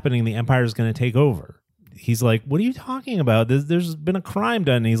keeps happening, the Empire is going to take over. He's like, what are you talking about? There's been a crime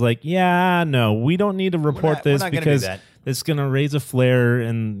done. And he's like, yeah, no, we don't need to report we're this not gonna do because that. it's going to raise a flare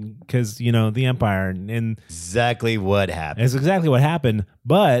and because, the Empire. And Exactly what happened. it's exactly what happened.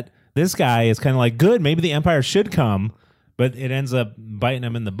 But this guy is kind of like, good, maybe the Empire should come. But it ends up biting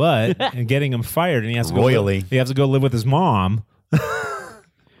him in the butt and getting him fired. And he has to Royally. he has to go live with his mom.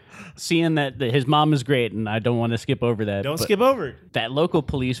 Seeing that his mom is great, and I don't want to skip over that. Don't but skip over it. that local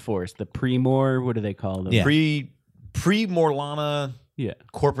police force, the Primor, what do they call them? Yeah. Pre-Morlana Yeah.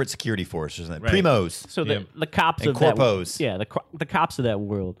 corporate security force, isn't it? Right. Primos. So the cops And of that corpos. the cops of that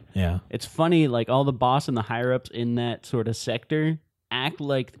world. Yeah. It's funny, like all the boss and the higher ups in that sort of sector act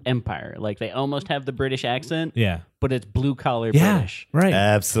like Empire. Like they almost have the British accent, Yeah. but it's blue collar Yeah. British. Right.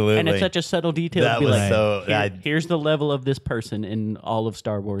 Absolutely. And it's such a subtle detail. That to be was like, so- here's the level of this person in all of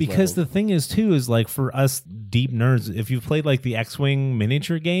Star Wars. Because level. the thing is, too, is like for us deep nerds, if you've played like the X-Wing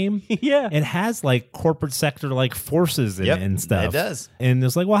miniature game, yeah, it has like corporate sector like forces in Yep, it and stuff. it does. And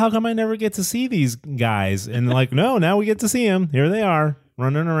it's like, well, how come I never get to see these guys? And like, no, now we get to see them. Here they are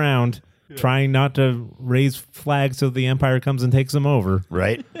running around, trying not to raise flags so the Empire comes and takes them over.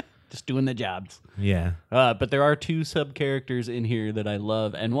 right? just doing the jobs. Yeah. But there are two sub characters in here that I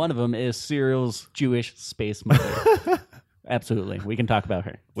love, and one of them is Cyril's Jewish space mother. Absolutely, we can talk about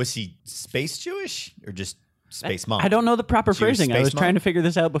her. Was she space Jewish or just space mom? I don't know the proper Jewish phrasing. I space was mom? trying to figure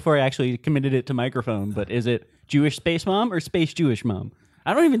this out before I actually committed it to microphone. But is it Jewish space mom or space Jewish mom?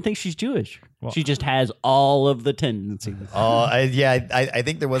 I don't even think she's Jewish. She just has all of the tendencies. Oh, I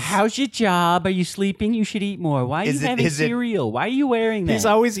think there was. How's your job? Are you sleeping? You should eat more. Why are Is you it- having is it- cereal? Why are you wearing that? He's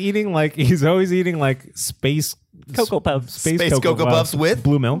always eating like space Cocoa Puffs. Space Cocoa Puffs with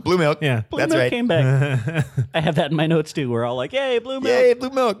blue milk. Blue milk. Yeah. Blue that's milk right. came back. I have that in my notes too. We're all like, "Yay, blue milk!" Yay, blue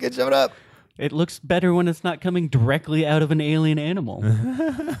milk. Good, shove it up. It looks better when it's not coming directly out of an alien animal.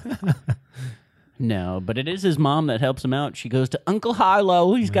 No, but it is his mom that helps him out. She goes to Uncle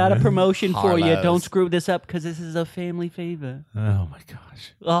Harlow. He's got a promotion for you. Harlow's. Don't screw this up because this is a family favor. Oh my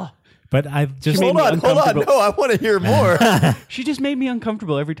gosh. Oh, But I just made Hold me on. uncomfortable. No, I want to hear more. she just made me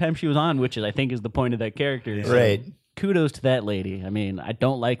uncomfortable every time she was on, which is, I think, is the point of that character. So Right. Kudos to that lady. I mean, I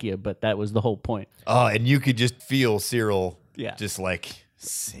don't like you, but that was the whole point. Oh, and you could just feel Cyril Yeah. just like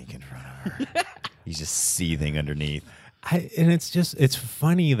sink in front of her. He's just seething underneath. And it's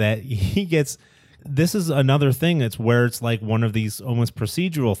funny that he gets. This is another thing. It's where it's like one of these almost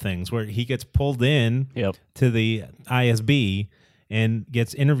procedural things where he gets pulled in Yep. to the ISB, and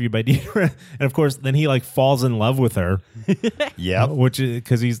gets interviewed by Deidre. And of course, then he like falls in love with her. Yep. Which is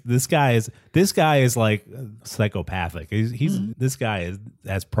because this guy is like psychopathic. This guy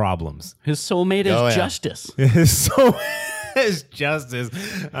has problems. His soulmate is Oh, yeah. Justice. So it's justice.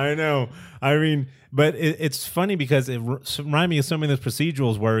 I know. I mean, but it's funny because it reminds me of some of those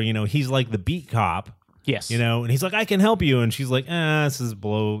procedurals where he's like the beat cop. Yes. And he's like, I can help you. And she's like, this is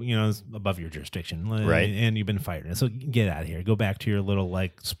below, it's above your jurisdiction. Right. And you've been fighting. So get out of here. Go back to your little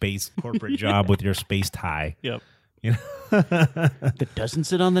like space corporate job with your space tie. Yep. You know? That doesn't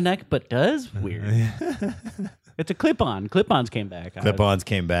sit on the neck, but does? Weird. It's a clip-on. Clip-ons came back. Clip-ons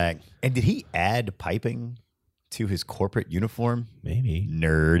came back. And did he add piping to his corporate uniform? Maybe.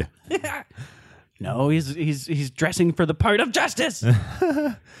 Nerd. No, he's dressing for the part of Justice.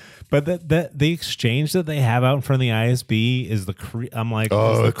 But the exchange that they have out in front of the ISB is I'm like,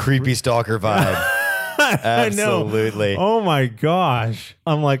 Oh, the creepy stalker vibe. I know. Absolutely. Oh my gosh.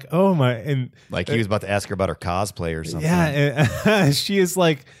 I'm like, oh my. And Like he was about to ask her about her cosplay or something. yeah, she is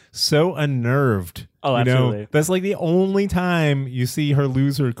like so unnerved. Oh, absolutely. That's like the only time you see her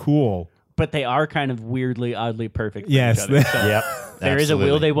lose her cool. But they are kind of weirdly, oddly perfect for Yes. each other. So Yep. there is a will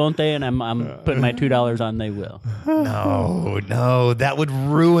absolutely. they, won't they, and I'm putting my $2 on they will. No, that would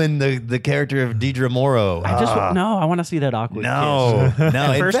ruin the character of Deidre Morrow. I just I want to see that awkward kiss. no.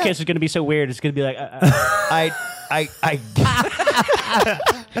 The In first fact, kiss is going to be so weird. It's going to be like, I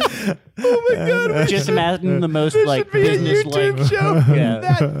just imagine the most like business like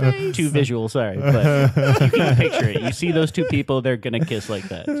yeah, too visual. Sorry, but you can picture it. You see those two people, they're going to kiss like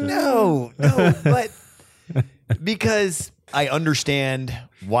that. Just- no, but because I understand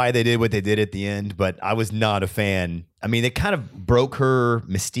why they did what they did at the end, but I was not a fan. I mean, it kind of broke her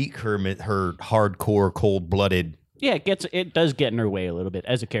mystique, her hardcore, cold-blooded. Yeah, it does get in her way a little bit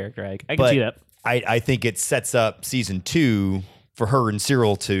as a character. I can But see that. I think it sets up season 2 for her and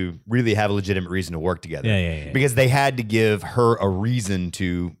Cyril to really have a legitimate reason to work together. Yeah. Because they had to give her a reason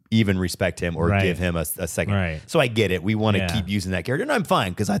to even respect him or Right. give him a second. Right. So I get it. We want to Yeah. keep using that character. And I'm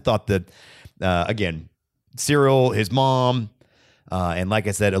fine because I thought that, again, Cyril, his mom, and like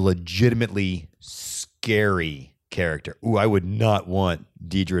I said, a legitimately scary character. Ooh, I would not want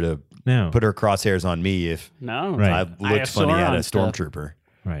Deidre to No. put her crosshairs on me if No, Right. I looked funny at a Sauron stuff. stormtrooper.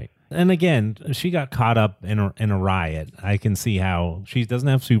 Right. And again, she got caught up in a riot. I can see how she doesn't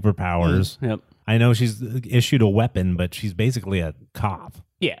have superpowers. Yep. I know she's issued a weapon, but she's basically a cop,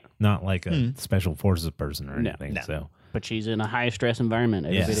 Yeah, not like a special forces person or anything. no. So but she's in a high stress environment.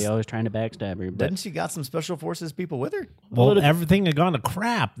 Everybody Yes. always trying to backstab her. But Didn't she got some special forces people with her? well, everything had gone to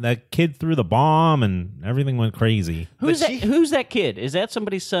crap. That kid threw the bomb, and everything went crazy. who's but that? she- Who's that kid? Is that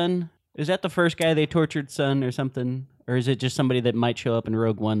somebody's son? Is that the first guy they tortured son or something? Or is it just somebody that might show up in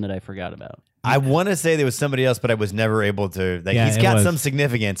Rogue One that I forgot about? I want to say there was somebody else, but I was never able to. Like, Yeah, he's it got was. some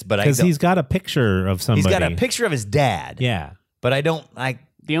significance, but I Because don't. he's got a picture of He's somebody. got a picture of his dad. Yeah. But I don't.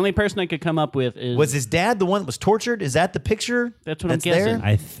 The only person I could come up with is Was his dad the one that was tortured? Is that the picture? That's what I'm guessing. there?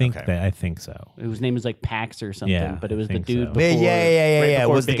 I think Okay. I think so. whose name is like Pax or something, Yeah, but it was I the think dude so. before. Yeah. right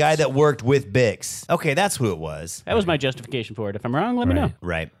before Was the guy Bix. that worked with Bix? Okay, that's who it was. That was my justification for it. If I'm wrong, let me know.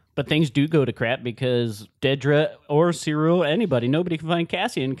 Right. Right. But things do go to crap because Dedra or Cyril, anybody, nobody can find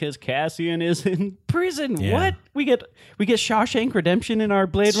Cassian because Cassian is in prison. Yeah. What? We get Shawshank Redemption in our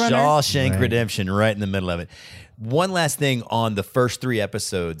Blade Runner. Shawshank Right. Redemption, right in the middle of it. One last thing on the first 3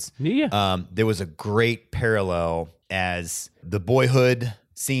 episodes. Yeah. There was a great parallel as the boyhood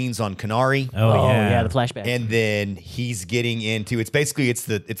scenes on Kenari. Oh, yeah, the flashback. And then he's getting into it's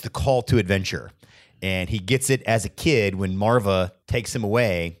the call to adventure. And he gets it as a kid when Marva takes him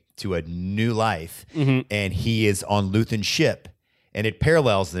away to a new life, and he is on Luthen's ship, and it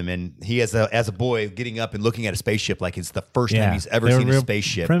parallels them. And he as a boy getting up and looking at a spaceship like it's the first time he's ever They were seen a real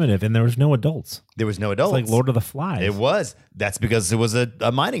spaceship. Primitive, and there was no adults. There was no It's adults. like Lord of the Flies. It was. That's because it was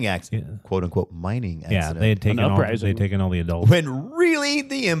a mining accident, quote unquote mining accident. Yeah, they had taken all the adults. when really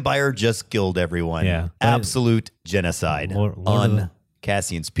the Empire just killed everyone. Yeah. Absolute genocide Lord of on the-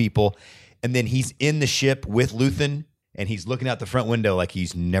 Cassian's people. And then he's in the ship with Luthen, and he's looking out the front window like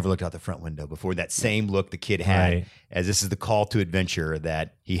he's never looked out the front window before. That same look the kid had, Right. as this is the call to adventure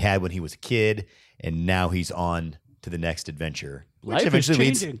that he had when he was a kid, and now he's on to the next adventure, which Life is eventually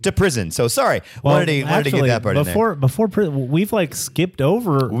leads changing. to prison. So sorry, wanted to get actually, that part in there. before we've like skipped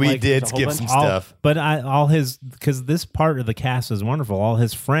over. We like, did a whole skip bunch some all- stuff. but all his because this part of the cast is wonderful. All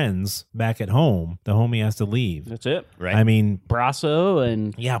his friends back at home, the home he has to leave. That's it. Right. I mean, Brasso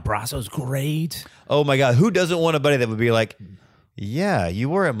and yeah, Brasso's great. Oh my God, who doesn't want a buddy that would be like, yeah, you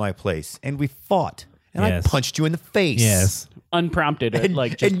were at my place and we fought and Yes. I punched you in the face. Yes, unprompted.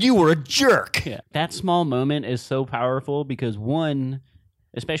 Like, just, and you were a jerk. yeah, that small moment is so powerful because one,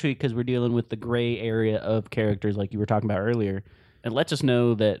 especially because we're dealing with the gray area of characters like you were talking about earlier, it lets us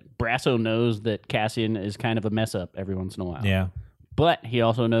know that Brasso knows that Cassian is kind of a mess up every once in a while. Yeah. But he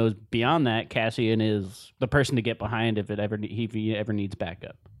also knows beyond that, Cassian is the person to get behind if he ever needs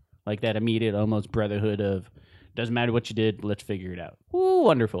backup. Like that immediate almost brotherhood of, doesn't matter what you did, let's figure it out. Ooh,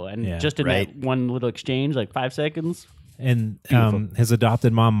 wonderful. And Yeah. just in that one little exchange, like 5 seconds. And his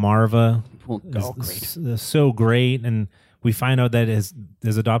adopted mom, Marva, Oh, is so great. And we find out that his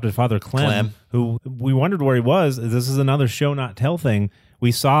adopted father, Clem, who we wondered where he was. This is another show not tell thing.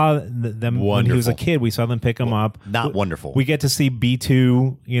 We saw them when he was a kid. We saw them pick him up. Not wonderful. We get to see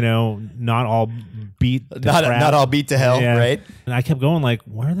B2, not all beat to Not all beat to hell, Yeah. right? And I kept going like,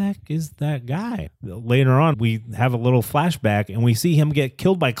 where the heck is that guy? Later on, we have a little flashback and we see him get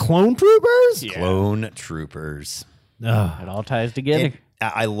killed by clone troopers. Yeah. Clone troopers. Ugh. It all ties together. And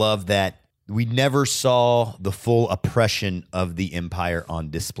I love that we never saw the full oppression of the Empire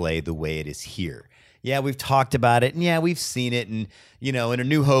on display the way it is here. Yeah, we've talked about it, and yeah, we've seen it. And, in A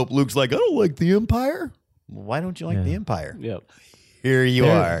New Hope, Luke's like, I don't like the Empire. Well, why don't you like the Empire? Yep. Here you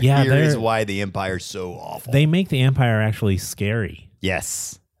are. Yeah, Here is why the Empire's so awful. They make the Empire actually scary,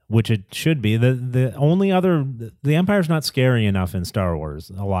 Yes. which it should be. The only other, the Empire's not scary enough in Star Wars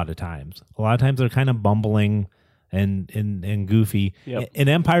a lot of times. A lot of times they're kind of bumbling and goofy. Yep. In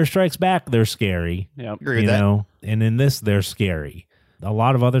Empire Strikes Back, they're scary. Yep. Agree with that. And in this, they're scary. A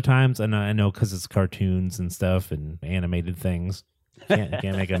lot of other times, and I know because it's cartoons and stuff and animated things, can't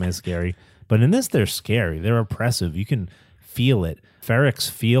make them as scary. But in this, they're scary. They're oppressive. You can feel it. Ferrex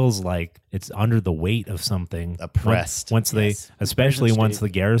feels like it's under the weight of something. Oppressed. Once Yes. they, especially once the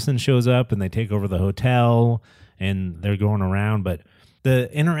garrison shows up and they take over the hotel and they're going around. But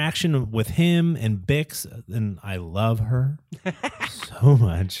the interaction with him and Bix, and I love her so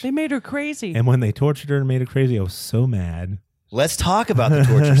much. They made her crazy. And when they tortured her and made her crazy, I was so mad. Let's talk about the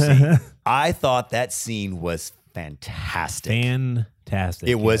torture scene. I thought that scene was fantastic. Fantastic.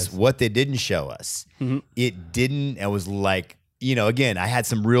 It was yes. what they didn't show us. It didn't. I was like, again, I had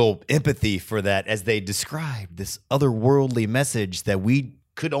some real empathy for that as they described this otherworldly message that we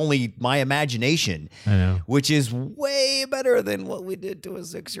could only, my imagination, I know. which is way better than what we did to a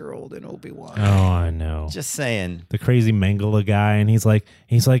 6-year-old in Obi-Wan. Oh, I know. Just saying. The crazy Mangala guy, and he's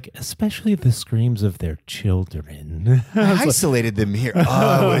like, especially the screams of their children. I isolated them here.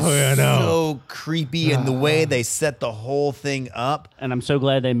 Oh, it was I know. so creepy, and the way they set the whole thing up. And I'm so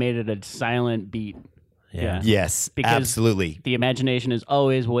glad they made it a silent beat. Yeah. Yes, Because absolutely. The imagination is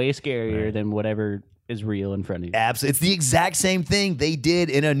always way scarier than whatever is real in front of you. Absolutely. It's the exact same thing they did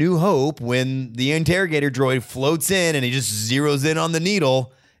in A New Hope when the interrogator droid floats in and he just zeroes in on the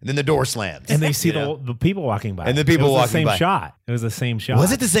needle and then the door slams. And they see the people walking by. And the people it was walking the same by. shot. It was the same shot.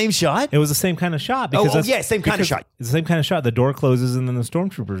 Was it the same shot? It was the same kind of shot. Because yeah, same kind of shot. It's the same kind of shot. The door closes and then the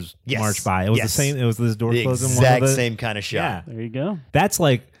stormtroopers Yes. march by. It was Yes. the same. It was this door The closing. exact same kind of shot. Yeah. There you go. That's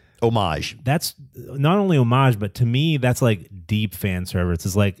like, Homage. that's not only homage, but to me, that's like deep fan service.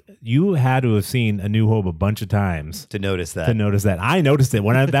 It's like you had to have seen A New Hope a bunch of times To notice that. to notice that. I noticed it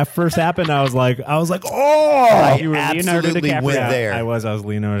when that first happened. I was like, oh, I You were Leonardo absolutely DiCaprio. went Yeah, there. I was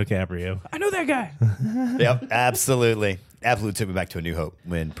Leonardo DiCaprio. I know that guy. Yep, absolutely. Absolutely took me back to A New Hope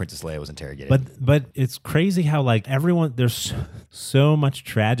when Princess Leia was interrogated. But it's crazy how like everyone, there's so much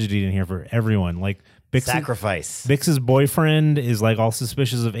tragedy in here for everyone. Like Sacrifice. Bix's boyfriend is like all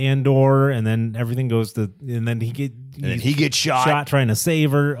suspicious of Andor, and then everything goes to, and then he gets shot. trying to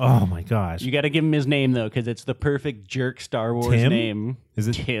save her. Oh my gosh! You got to give him his name though, because it's the perfect jerk Star Wars Tim? name. Is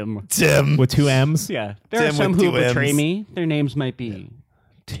it Tim? Tim. with 2 M's? Yeah, there Tim are some with who 2 M's. betray me. Their names might be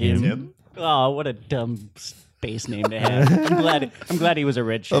Tim. Oh, what a dumb space name to have. I'm glad he was a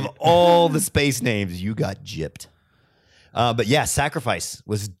red shirt. Of all the space names, you got gypped. But yeah, sacrifice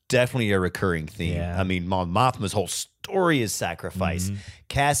was definitely a recurring theme. Yeah. I mean, Mon Mothma's whole story is sacrifice. Mm-hmm.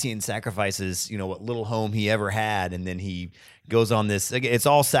 Cassian sacrifices, what little home he ever had, and then he goes on this. It's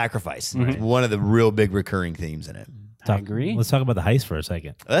all sacrifice. It's one of the real big recurring themes in it. I agree. Let's talk about the heist for a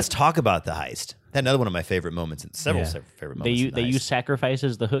second. Let's talk about the heist. Another one of my favorite moments, and several Yeah. favorite They moments. use, in they the use heist. sacrifice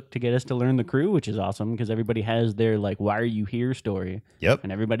as the hook to get us to learn the crew, which is awesome because everybody has their like "Why are you here?" story. Yep.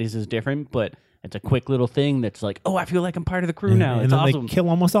 And everybody's is different, but it's a quick little thing that's like, "Oh, I feel like I'm part of the crew now." And It's then awesome. they kill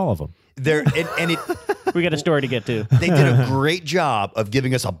almost all of them. There, and it. We got a story to get to. They did a great job of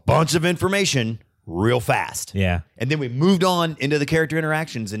giving us a bunch of information real fast. Yeah. And then we moved on into the character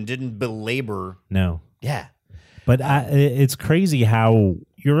interactions and didn't belabor. No. Yeah. But it's crazy how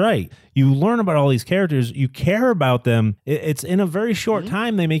you're right. You learn about all these characters. You care about them. It's in a very short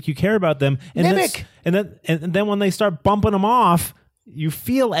time they make you care about them. And Nemec! And then when they start bumping them off, you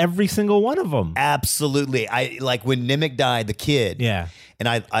feel every single one of them. Absolutely. I like when Nemec died, the kid. Yeah. And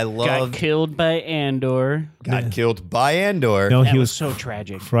I Got love killed by Andor. got killed by Andor. No, That he was was so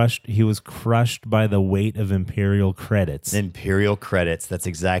tragic. crushed. He was crushed by the weight of Imperial credits. Imperial credits. That's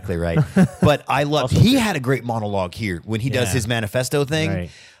exactly right. But I love. He had a great monologue here when he does Yeah. his manifesto thing. Right.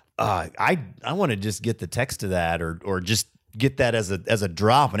 I want to just get the text to that, or just get that as a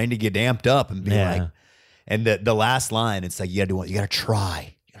drop, and I need to get amped up and be Yeah. like. And the last line, it's like you got to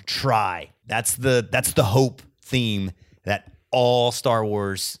try. You got to try. That's the hope theme that all Star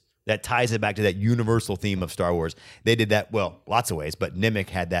Wars. That ties it back to that universal theme of Star Wars. They did that, well, lots of ways, but Nemec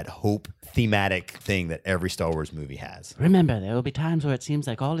had that hope thematic thing that every Star Wars movie has. Remember, there will be times where it seems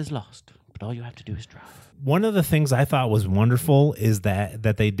like all is lost, but all you have to do is try. One of the things I thought was wonderful is that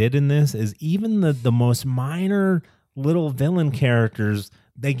they did in this is even the most minor little villain characters,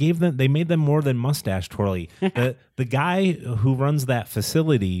 they made them more than mustache twirly. the guy who runs that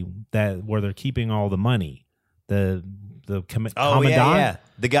facility where they're keeping all the money, the commandant. Yeah.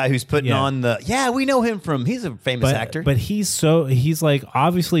 The guy who's putting on we know him from, he's a famous actor. But he's like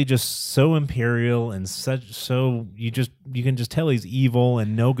obviously just so imperial and you can just tell he's evil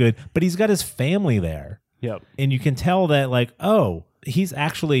and no good, but he's got his family there. Yep. And you can tell that like, oh, he's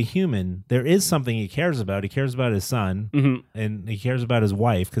actually a human. There is something he cares about. He cares about his son and he cares about his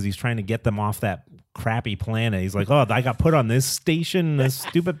wife because he's trying to get them off that crappy planet. He's like, oh, I got put on this station, this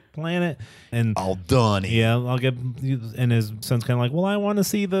stupid planet, and all done. Yeah, I'll get. And his son's kind of like, well, I want to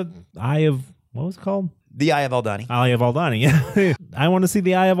see the Eye of, what was it called? The Eye of Aldani. Eye of Aldani. Yeah, I want to see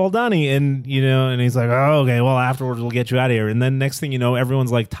the Eye of Aldani, and and he's like, oh, okay, well, afterwards we'll get you out of here. And then next thing you know,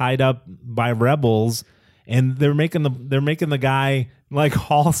 everyone's like tied up by rebels, and they're making the guy like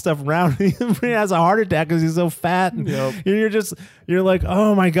haul stuff around. He has a heart attack because he's so fat. And you're like,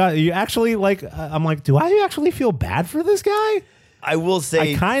 oh my god, you actually like. I'm like, do I actually feel bad for this guy? I will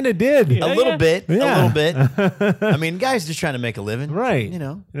say, I kind of did. a little bit. Yeah. A little bit. I mean, guy's just trying to make a living, Right.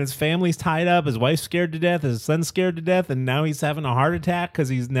 And his family's tied up. His wife's scared to death. His son's scared to death. And now he's having a heart attack because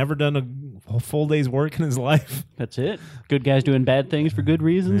he's never done a full day's work in his life. That's it. Good guys doing bad things for good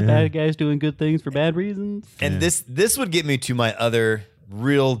reasons. Bad guys doing good things for bad reasons. And this would get me to my other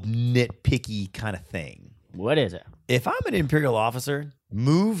real nitpicky kind of thing. What is it? If I'm an Imperial officer,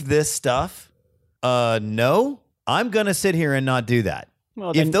 move this stuff. No, I'm gonna sit here and not do that.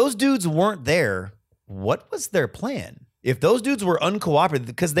 Well, If those dudes weren't there, what was their plan? If those dudes were uncooperative,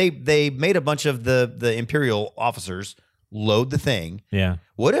 because they made a bunch of the Imperial officers load the thing. Yeah.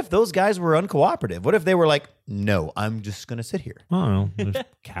 What if those guys were uncooperative? What if they were like, no, I'm just gonna sit here? I don't know. They're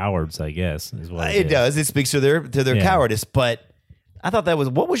cowards, I guess. Is what It is. does. It speaks to their Yeah. cowardice. But I thought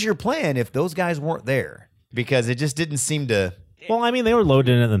what was your plan if those guys weren't there? Because it just didn't seem to. Well, I mean, they were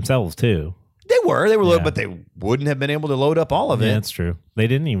loading it themselves too. They were loaded, Yeah. but they wouldn't have been able to load up all of it. Yeah, that's true. They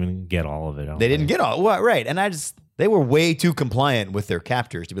didn't even get all of it. They didn't get all right, and they were way too compliant with their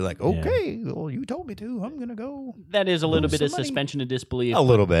captors to be like, okay, well, you told me to, I'm gonna go. That is a little bit of somebody- suspension of disbelief. A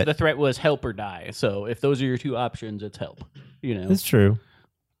little bit. The threat was help or die. So if those are your two options, it's help. It's true.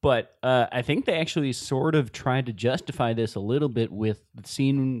 But I think they actually sort of tried to justify this a little bit with the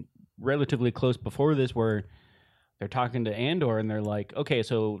scene relatively close before this where they're talking to Andor and they're like, okay,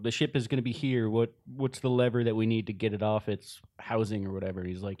 so the ship is going to be here. What's the lever that we need to get it off its housing or whatever?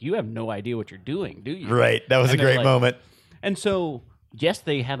 He's like, you have no idea what you're doing, do you? Right, that was And a they're great like- moment. And so, yes,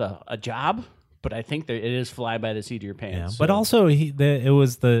 they have a job, but I think that it is fly by the seat of your Yeah. pants. But So- also,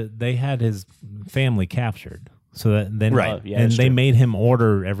 they had his family captured, so that then Right. Yeah, and that's they true. made him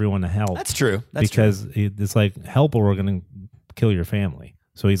order everyone to help. That's true. That's because it's like help or we're going to kill your family.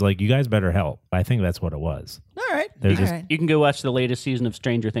 So he's like, you guys better help. I think that's what it was. true. All right, They're all just- right. You can go watch the latest season of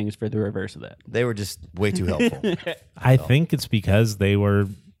Stranger Things for the reverse of that. They were just way too helpful. I think it's because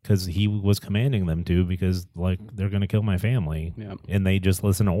he was commanding them to, because like they're going to kill my family, Yeah. and they just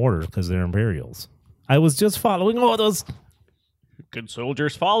listen to orders because they're Imperials. I was just following orders. Good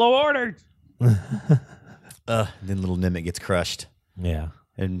soldiers follow orders. Then little Nemec gets crushed, Yeah,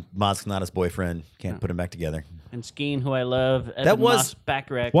 and Maz Kanata's boyfriend can't put him back together. And Skeen, who I love, Evan That was- Moss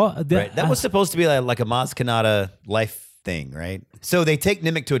Backrack. well, Right, that was supposed to be like a Maz Kanata life thing, right? So they take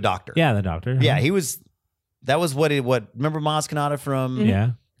Nemec to a doctor. yeah, the doctor. Yeah, he was. That was what. Remember Maz Kanata from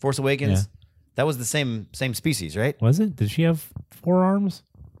Yeah. Force Awakens? Yeah. That was the same species, right? Was it? Did she have 4 arms?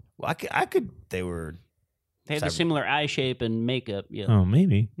 Well, I could. They were. they have a similar eye shape and makeup. Yeah. Oh,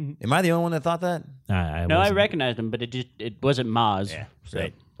 maybe. Am I the only one that thought that? I No, I wasn't. recognized him, but it wasn't Maz. So.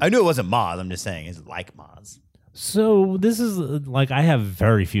 Right. I knew it wasn't Maz. I'm just saying it's like Maz. So this is like I have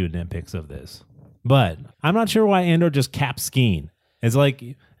very few nitpicks of this, but I'm not sure why Andor just capped Skeen. It's like,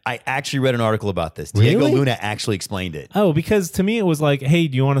 I actually read an article about this. Diego Really? Luna actually explained it. oh, because to me it was like, hey,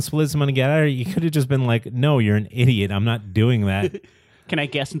 do you want to split some money? Get out of here. You could have just been like, no, you're an idiot. I'm not doing that. Can I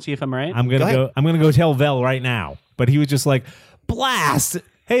guess and see if I'm right? I'm gonna ahead. I'm gonna go tell Vel right now. But he was just like, blast.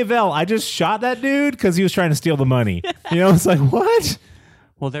 Hey Vel, I just shot that dude because he was trying to steal the money. It's like, what?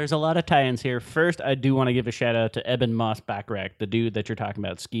 Well, there's a lot of tie-ins here. First, I do want to give a shout-out to Eben Moss Backrack, the dude that you're talking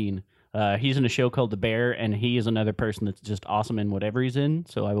about, Skeen. He's in a show called The Bear, and he is another person that's just awesome in whatever he's in,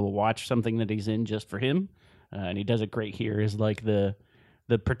 so I will watch something that he's in just for him. And he does it great here as, like, the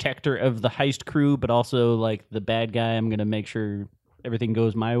protector of the heist crew, but also, like, the bad guy. I'm going to make sure everything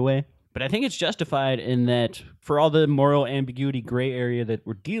goes my way. But I think it's justified in that for all the moral ambiguity gray area that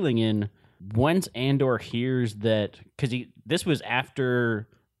we're dealing in, once Andor hears that, because this was after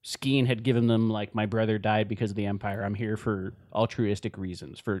Skeen had given them, like, my brother died because of the Empire. I'm here for altruistic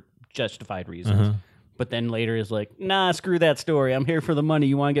reasons, for justified reasons. But then later is like, nah, screw that story. I'm here for the money.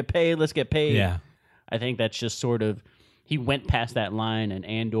 You want to get paid? Let's get paid. Yeah. I think that's just sort of, he went past that line, and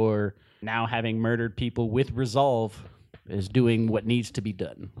Andor, now having murdered people with resolve, is doing what needs to be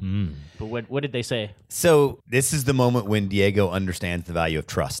done. But what did they say? So this is the moment when Diego understands the value of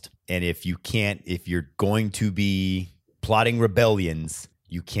trust. And if you're going to be plotting rebellions,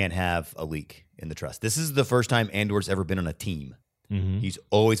 you can't have a leak in the trust. This is the first time Andor's ever been on a team. He's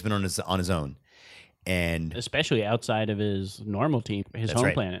always been on his own. And Especially outside of his normal team, his That's home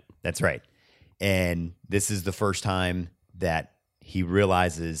right. planet. That's right. And this is the first time that he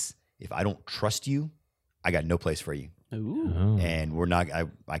realizes, if I don't trust you, I got no place for you. Ooh. And we're not,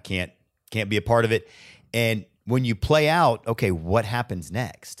 I can't be a part of it. And when you play out, okay, what happens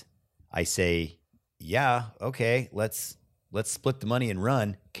next? I say, yeah, okay, let's split the money and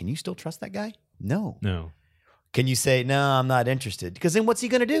run. Can you still trust that guy? No. No. Can you say, no, I'm not interested? Because then what's he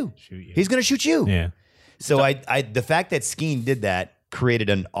going to do? Shoot you. He's going to shoot you. Yeah. So the fact that Skeen did that created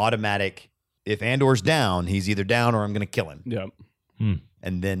an automatic, if Andor's down, he's either down or I'm going to kill him. Yep.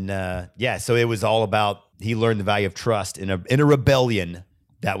 And then, so it was all about, he learned the value of trust in a rebellion.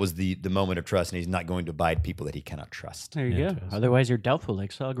 That was the moment of trust, and he's not going to abide people that he cannot trust. There you go. Interesting. Otherwise, you're doubtful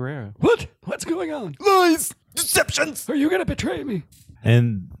like Saw Gerrera. What? What's going on? Lies, deceptions. Are you going to betray me?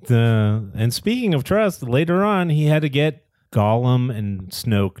 And speaking of trust, later on he had to get Gollum and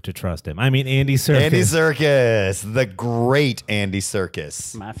Snoke to trust him. I mean, Andy Serkis. Andy Serkis, the great Andy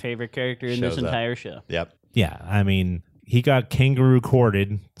Serkis. My favorite character in Shows this up. entire show. Yep. Yeah, I mean, he got kangaroo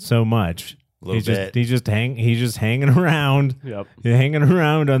courted so much. Little bit. He's just hanging around. Yep. Hanging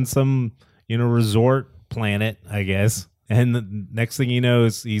around on some resort planet, I guess. And the next thing he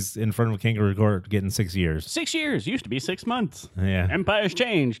knows, he's in front of a kangaroo court getting 6 years. 6 years. Used to be 6 months. Yeah. Empire's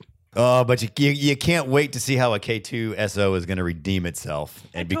changed. Oh, but you can't wait to see how a K2 SO is going to redeem itself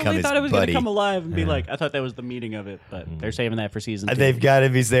and I become totally his thought it was going buddy. to come alive and be like, I thought that was the meaning of it, but they're saving that for season 2. They've got to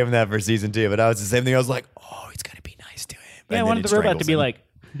be saving that for season 2. But I was the same thing. I was like, oh, he's going to be nice to him. Yeah, I And then wanted it the robot to strangles be him.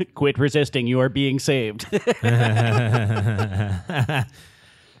 like, quit resisting. You are being saved.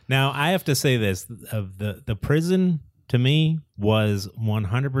 Now, I have to say this. The prison, to me, was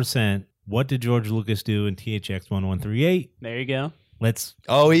 100% what did George Lucas do in THX 1138? There you go. Let's...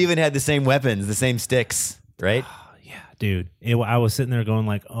 Oh, he even had the same weapons, the same sticks, right? Yeah, dude. I was sitting there going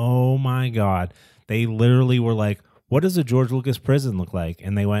like, oh, my God. They literally were like, what does a George Lucas prison look like?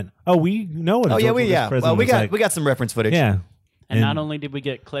 And they went, oh, we know what a George Lucas prison Well, we looks like. got some reference footage. Yeah. And not only did we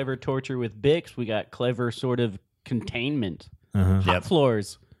get clever torture with Bix, we got clever sort of containment. Uh-huh. Hot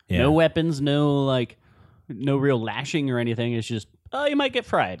floors. Yeah. No weapons, no real lashing or anything. It's just, oh, you might get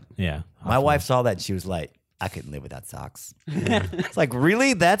fried. Yeah. My wife saw that and she was like, I couldn't live without socks. It's like,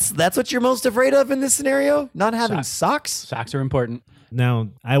 really? That's what you're most afraid of in this scenario? Not having socks? Socks are important. Now,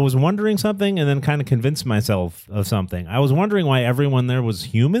 I was wondering something and then kind of convinced myself of something. I was wondering why everyone there was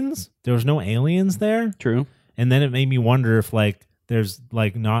humans. There was no aliens there. True. And then it made me wonder if, like, there's,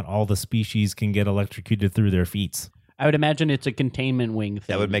 like, not all the species can get electrocuted through their feet. I would imagine it's a containment wing thing.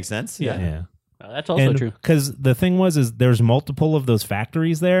 That would make sense. Yeah. Oh, that's also true. Because the thing is there's multiple of those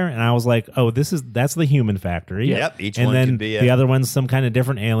factories there, and I was like, oh, that's the human factory. Yep, each and one then could be the other one's some kind of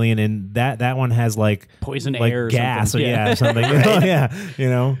different alien, and that one has like Poison like air or gas, something. or something.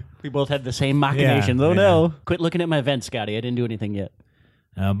 Yeah. We both had the same machinations. Yeah, Oh, yeah. no. Quit looking at my vent, Scotty. I didn't do anything yet.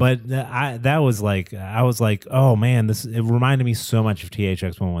 But I was like, oh man, it reminded me so much of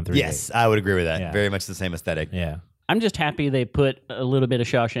THX 1138. Yes, I would agree with that. Yeah. Very much the same aesthetic. Yeah. I'm just happy they put a little bit of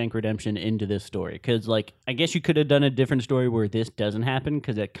Shawshank Redemption into this story. Because, like, I guess you could have done a different story where this doesn't happen,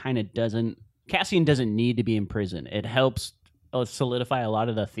 because it kind of doesn't... Cassian doesn't need to be in prison. It helps solidify a lot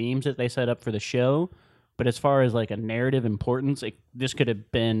of the themes that they set up for the show, But as far as like a narrative importance, this could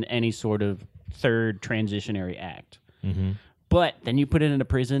have been any sort of third transitionary act. But then you put it in a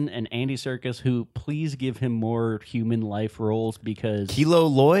prison, and Andy Serkis, who please give him more human life roles because Kilo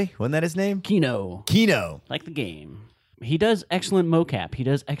Loy, wasn't that his name? Kino, like the game. He does excellent mocap. He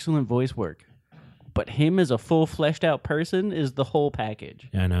does excellent voice work. But him as a full fleshed out person is the whole package.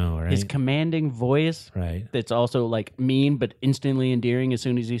 I know, right? His commanding voice, Right. that's also like mean but instantly endearing. As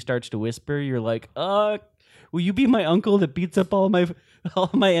soon as he starts to whisper, you're like, will you be my uncle that beats up all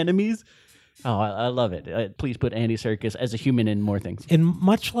my enemies? Oh, I love it. Please put Andy Serkis as a human in more things. And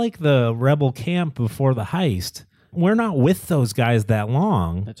much like the rebel camp before the heist, we're not with those guys that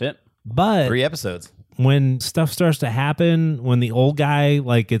long. That's it. But 3 episodes. when stuff starts to happen, when the old guy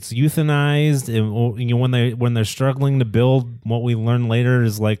like gets euthanized, and you know, when they're struggling to build what we learn later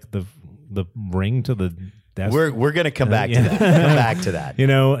is like the ring to the death. We're gonna come back to yeah. that. Come back to that. You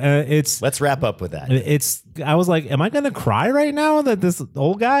know, it's Let's wrap up with that. I was like, am I gonna cry right now that this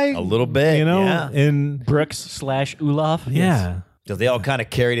old guy A little bit, you know, yeah. and Brooks/Olaf. yeah. Because they all kind of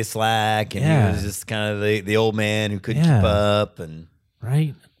carried his slack, and Yeah. he was just kind of the old man who couldn't Yeah. keep up. And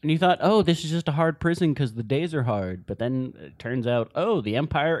Right. And you thought, oh, this is just a hard prison because the days are hard. But then it turns out, oh, the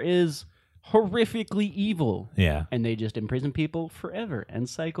Empire is horrifically evil. Yeah. And they just imprison people forever and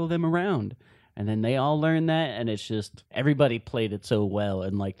cycle them around. And then they all learn that, and it's just everybody played it so well,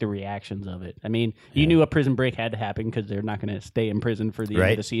 and like the reactions of it. I mean, you knew a prison break had to happen because they're not going to stay in prison for the end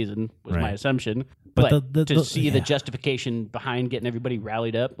Right. of the season, was my Right. assumption. But But the- to see the yeah. justification behind getting everybody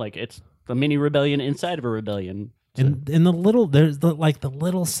rallied up, like it's a mini rebellion inside of a rebellion. And the little there's the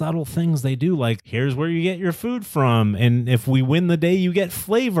little subtle things they do, like here's where you get your food from, and if we win the day, you get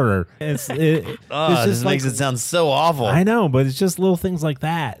flavor. It's this just makes like, it sound so awful. I know, but it's just little things like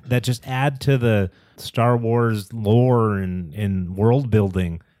that that just add to the Star Wars lore and world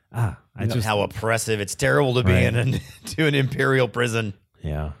building. I just How oppressive! It's terrible to be Right. to an imperial prison.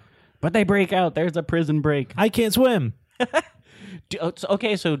 yeah. But they break out. There's a prison break. I can't swim.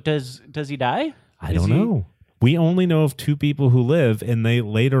 Okay, so does he die? I don't know. We only know of 2 people who live, and they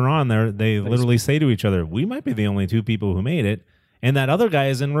later on they literally say to each other, "We might be the only 2 people who made it." And that other guy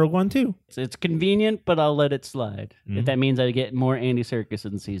is in Rogue One too. It's convenient, but I'll let it slide. Mm-hmm. If that means I get more Andy Serkis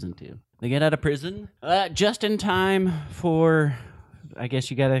in season 2. They get out of prison just in time for. I guess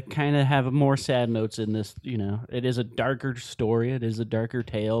you got to kind of have more sad notes in this. You know, it is a darker story. It is a darker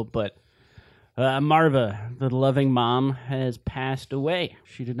tale, but. Marva, the loving mom, has passed away.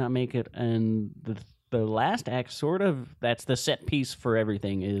 She did not make it, and the last act, sort of, that's the set piece for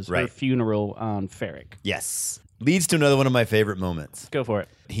everything, is her Right. funeral on Ferric. Yes, leads to another one of my favorite moments. Go for it.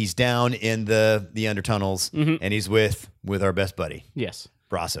 He's down in the undertunnels, and he's with our best buddy Yes,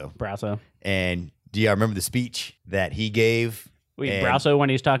 Brasso. Brasso. And do you remember the speech that he gave? Wait, And Brasso, when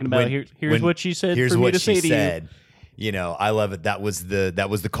he's talking about here's when- what she said Here's for me what to she say to said. You know, I love it. That was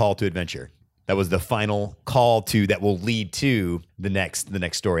the call to adventure. That was the final call to that will lead to the next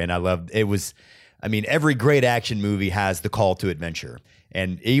story. And I loved it. Was, I mean, every great action movie has the call to adventure,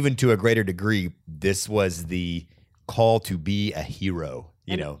 and even to a greater degree, this was the call to be a hero.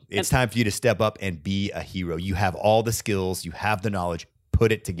 You know, it's time for you to step up and be a hero. You have all the skills, you have the knowledge.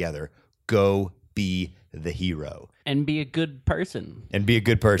 Put it together. Go be the hero and be a good person. and be a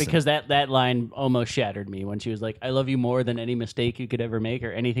good person. Because that line almost shattered me when she was like, I love you more than any mistake you could ever make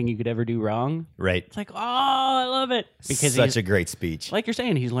or anything you could ever do wrong. Right. It's like, oh, I love it. Because Such he's, a great speech. like you're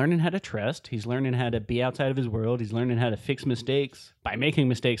saying, he's learning how to trust. He's learning how to be outside of his world. He's learning how to fix mistakes by making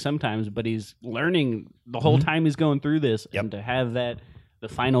mistakes sometimes, but he's learning the whole time he's going through this. Yep. And to have the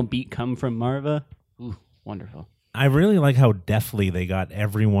final beat come from Marva, ooh, wonderful. I really like how deftly they got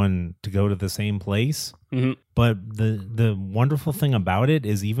everyone to go to the same place. Mhm. But the wonderful thing about it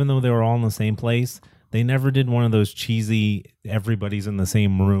is, even though they were all in the same place, they never did one of those cheesy everybody's in the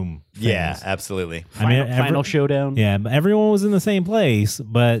same room things. Yeah, absolutely. Final showdown. Yeah, but everyone was in the same place,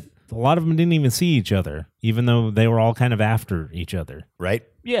 but a lot of them didn't even see each other, even though they were all kind of after each other. Right?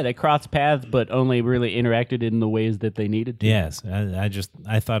 Yeah, they crossed paths, but only really interacted in the ways that they needed to. Yes,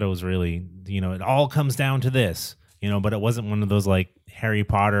 I thought it was really, it all comes down to this, but it wasn't one of those like Harry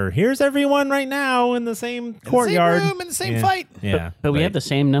Potter, here's everyone right now in the same courtyard. same room, in the same Yeah. fight. Yeah. But we right. have the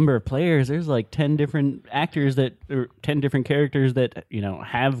same number of players. There's like 10 different actors or 10 different characters that,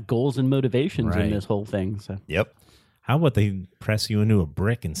 have goals and motivations Right. in this whole thing. So Yep. How about they press you into a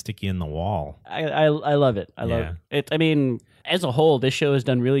brick and stick you in the wall? I love it. I love it. I mean, as a whole, this show has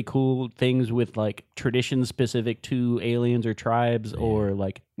done really cool things with like traditions specific to aliens or tribes, or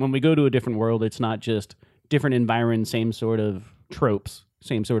like when we go to a different world, it's not just different environments, same sort of tropes,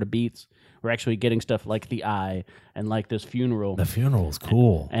 same sort of beats. we're actually getting stuff like the eye and like this funeral. The funeral's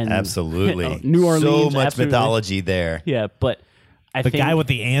cool. And Absolutely. New Orleans, so much absolutely. mythology there. Yeah, but I The think guy with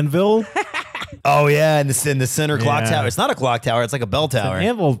the anvil? Oh yeah, in the center clock Yeah. tower. It's not a clock tower. It's like a bell tower. An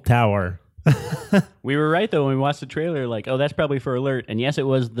anvil tower. we were right though when we watched the trailer. Like, oh, that's probably for alert. And yes, it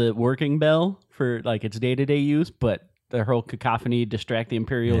was the working bell for like its day-to-day use, but the whole cacophony distract the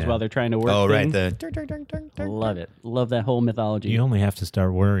Imperials Yeah. while they're trying to work. Oh right, thing. the Love it. Love that whole mythology. You only have to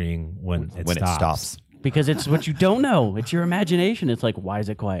start worrying when it when stops. it stops. Because it's what you don't know. It's your imagination. It's like, why is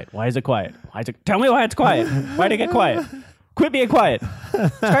it quiet? Why is it quiet? Why is it? Tell me why it's quiet. Why'd it get quiet? Quit being quiet.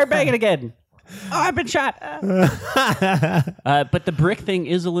 Start banging again. Oh, I've been shot. But the brick thing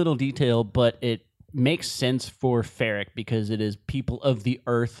is a little detail, but it makes sense for Ferric because it is people of the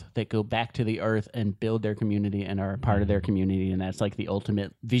earth that go back to the earth and build their community and are a part of their community. And that's like the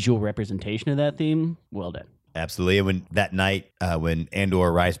ultimate visual representation of that theme. Well done. Absolutely. And when that night, when Andor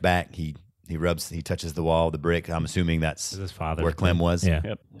arrives back, he touches the wall, the brick. I'm assuming that's His father's where Clem was. Yeah.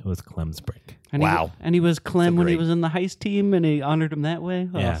 Yep. It was Clem's brick. And Wow. He was Clem So when he great. was in the heist team, and he honored him that way.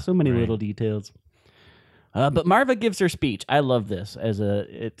 Oh, Yeah, so many right. little details. But Marva gives her speech. I love this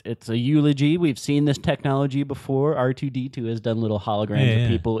it's a eulogy. We've seen this technology before. R2D2 has done little holograms Yeah. of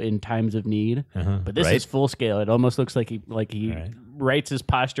people in times of need, but this Right. is full scale. It almost looks like he Right. writes his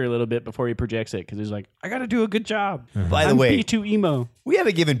posture a little bit before he projects it because he's like, I got to do a good job. By the I'm way, B2 emo. we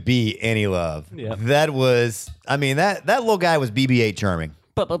haven't given B any love. Yep. That was, I mean, that little guy was BB-8 charming.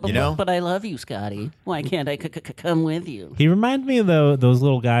 You know? But I love you, Scotty. Why can't I come with you? He reminded me of those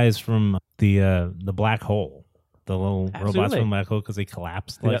little guys from the black hole. The little robots Absolutely. from the black hole because they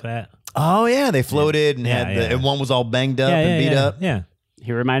collapsed like Yep. that. Oh yeah, they floated and Yeah, had the yeah. and one was all banged up and beat up. Yeah.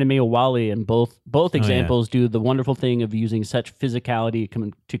 He reminded me of Wally, and both examples do the wonderful thing of using such physicality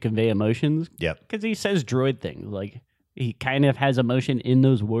to convey emotions. Yep. Because he says droid things. Like, he kind of has emotion in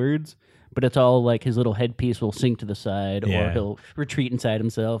those words, but it's all like his little headpiece will sink to the side, or Yeah. he'll retreat inside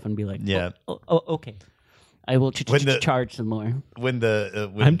himself and be like, Yeah. oh, okay. I will charge some more. When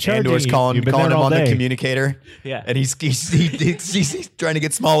when I'm charging Andor's you. calling You've been him there all on the day. communicator. Yeah. And he's trying to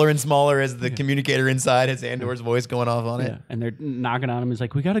get smaller and smaller as the communicator inside has Andor's voice going off on Yeah. it. And they're knocking on him. He's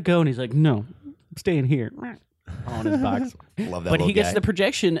like, we got to go. And he's like, no, I'm staying here. On his box. Love that But little he gets guy. the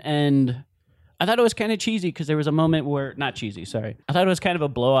projection, and I thought it was kind of cheesy because there was a moment where, not cheesy, sorry. I thought it was kind of a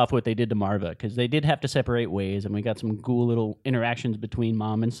blow off what they did to Marva because they did have to separate ways, and we got some cool little interactions between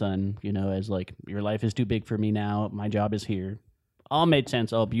mom and son, you know, as like, your life is too big for me now, my job is here. All made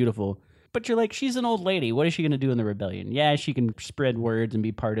sense, all beautiful. But you're like, she's an old lady. What is she going to do in the rebellion? Yeah, she can spread words and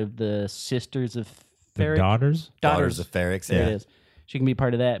be part of the Sisters of The Ferric. daughters? Daughters of Ferrix. There Yeah. it is. She can be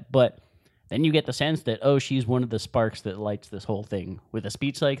part of that. But then you get the sense that, oh, she's one of the sparks that lights this whole thing. With a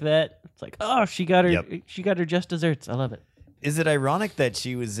speech like that, it's like, oh, she got her Yep. she got her just desserts. I love it. Is it ironic that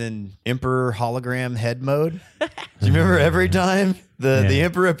she was in Emperor hologram head mode? Do you remember every time the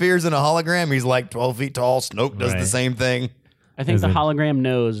Emperor appears in a hologram, he's like 12 feet tall. Snoke does the Right. same thing. I think Is the it- hologram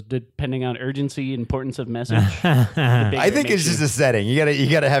knows, depending on urgency, importance of message. I think it's just a setting. You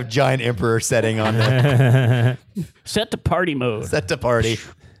gotta have giant Emperor setting on there. set to party mode. Set to party.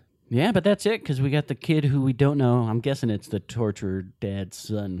 Yeah, but that's it, because we got the kid who we don't know. I'm guessing it's the tortured dad's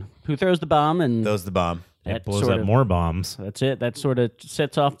son who throws the bomb, and Those the bomb. that Blows sort up of- more bombs. That's it. That sort of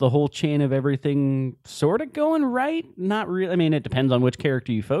sets off the whole chain of everything sort of going right. Not really. I mean, it depends on which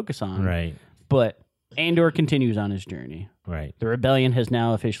character you focus on. Right. But Andor continues on his journey. Right. The rebellion has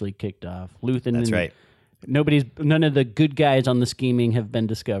now officially kicked off. Luthen That's and right. none of the good guys on the scheming have been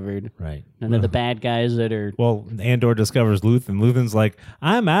discovered. Right. None of the bad guys that are. Well, Andor discovers Luthen. Luthen's like,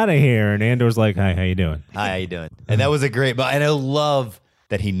 I'm out of here. And Andor's like, hi, how you doing? Hi, how you doing? And that was a great. And I love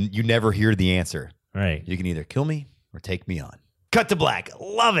that you never hear the answer. Right. You can either kill me or take me on. Cut to black.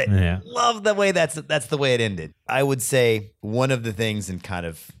 Love it. Yeah. Love the way that's the way it ended. I would say one of the things, and kind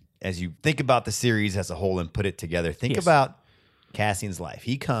of as you think about the series as a whole and put it together, think Yes. about Cassian's life.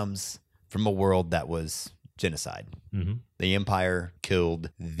 He comes from a world that was genocide. Mm-hmm. The Empire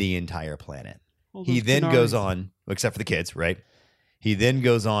killed the entire planet. All He those then Tenari. goes on, except for the kids, right? He then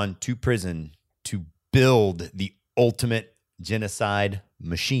goes on to prison to build the ultimate genocide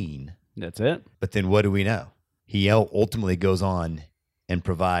machine. That's it. But then what do we know? He ultimately goes on and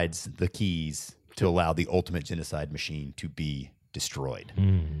provides the keys to allow the ultimate genocide machine to be destroyed.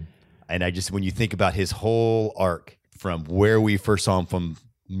 Mm-hmm. And when you think about his whole arc from where we first saw him, from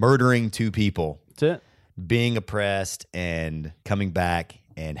murdering two people, That's it. being oppressed, and coming back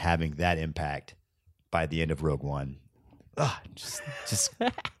and having that impact by the end of Rogue One. Just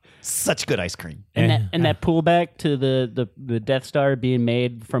Such good ice cream. And that pullback to the Death Star being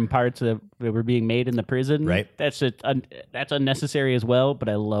made from parts that were being made in the prison. Right. That's unnecessary as well, but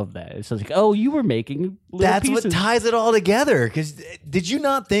I love that. It's just like, oh, you were making little That's pieces. what ties it all together. Because did you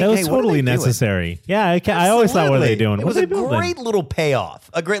not think That was hey, what are totally they doing? necessary. Yeah, I always thought, what are they doing? It What was are a they building? great little payoff.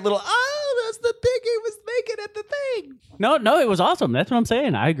 A great little, that's the thing he was making at the thing. No, it was awesome. That's what I'm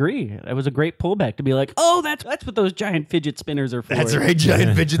saying. I agree. It was a great pullback to be like, oh, that's what those giant fidget spinners are for. That's right,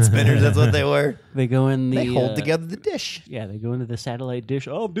 giant fidget spinners. That's what they were. They go in the They hold together the dish. Yeah, they go into the satellite dish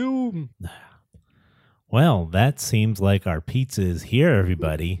of doom. Well, that seems like our pizza is here,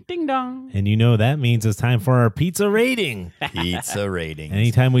 everybody. Ding dong. And you know that means it's time for our pizza rating. Pizza ratings.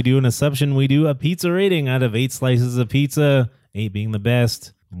 Anytime we do an assumption, we do a pizza rating out of 8 slices of pizza, 8 being the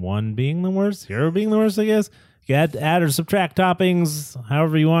best, 1 being the worst, 0 being the worst, I guess. You add or subtract toppings,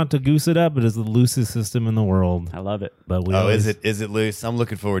 however you want to goose it up. It is the loosest system in the world. I love it. But we Oh, always, is it loose? I'm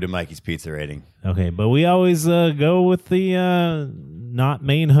looking forward to Mikey's pizza rating. Okay, but we always go with the not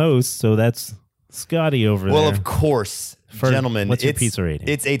main host, so that's Scotty over there. Well, of course, gentlemen. What's your it's- pizza rating?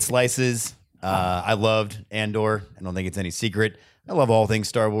 It's 8 slices. I loved Andor. I don't think it's any secret. I love all things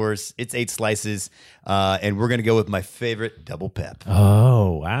Star Wars. It's 8 slices. And we're going to go with my favorite double pep.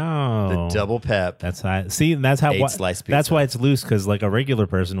 Oh, wow. The double pep. That's how. See, that's how. 8-slice pizza. That's why it's loose, because like a regular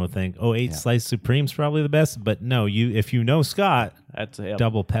person would think, oh, 8-slice Supreme's probably the best. But no, if you know Scott, That's a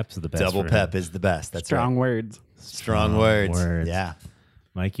double pep's the best. double for pep him. is the best. That's strong right. words. Strong words. words. Yeah.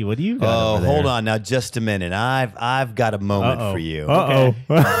 Mikey, what do you got? Oh, over there? hold on now, just a minute. I've got a moment for you. Uh-oh.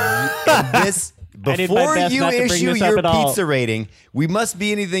 And this I did my before best you not to bring issue this up your at all. pizza rating, we must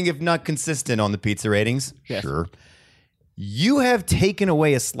be anything if not consistent on the pizza ratings. Yes. Sure. You have taken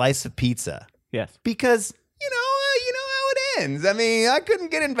away a slice of pizza Yes. because you know how it ends. I mean, I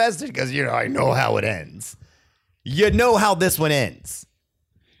couldn't get invested because I know how it ends. You know how this one ends.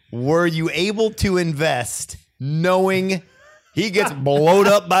 Were you able to invest knowing he gets blowed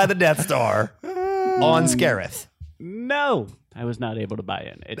up by the Death Star on Scarif? No, I was not able to buy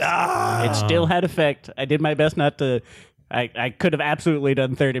in. It still had effect. I did my best not to. I could have absolutely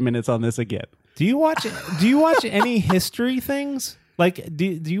done 30 minutes on this again. Do you watch any history things? Like, do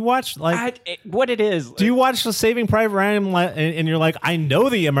you watch like? What it is? Do you watch the Saving Private Ryan and you're like, I know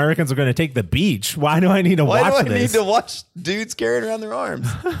the Americans are going to take the beach. Why do I need to Why watch do I this? need to watch dudes carrying around their arms?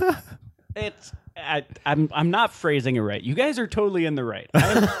 It's. I'm not phrasing it right. You guys are totally in the right.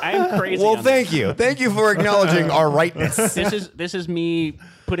 I'm crazy. Well, on thank you. Thank you for acknowledging our rightness. this is me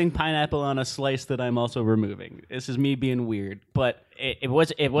putting pineapple on a slice that I'm also removing. This is me being weird, but it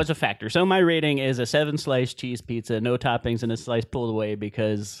was a factor. So my rating is a 7-slice cheese pizza, no toppings, and a slice pulled away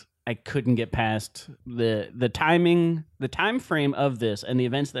because I couldn't get past the timing, the time frame of this, and the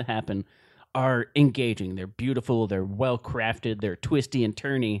events that happen are engaging. They're beautiful. They're well crafted. They're twisty and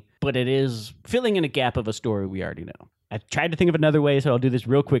turny, but it is filling in a gap of a story we already know. I tried to think of another way, so I'll do this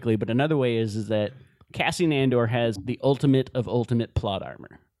real quickly. But another way is that Cassian Andor has the ultimate of ultimate plot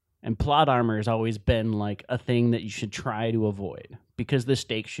armor. And plot armor has always been like a thing that you should try to avoid because the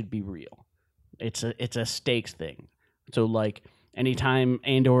stakes should be real. It's a stakes thing. So like anytime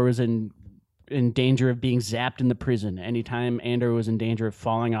Andor was in danger of being zapped in the prison, anytime Andor was in danger of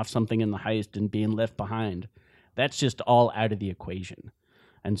falling off something in the heist and being left behind, that's just all out of the equation.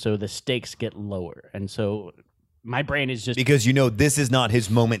 And so the stakes get lower. And so my brain is just Because this is not his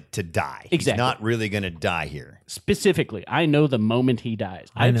moment to die. Exactly. He's not really going to die here. specifically, I know the moment he dies.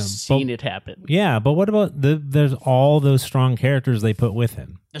 I I've know, seen but- it happen. Yeah, but what about there's all those strong characters they put with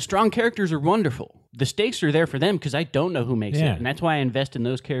him? The strong characters are wonderful. The stakes are there for them because I don't know who makes Yeah. it. And that's why I invest in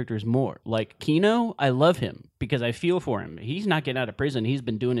those characters more. Like Kino, I love him because I feel for him. He's not getting out of prison. He's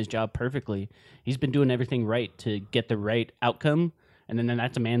been doing his job perfectly. He's been doing everything right to get the right outcome. And then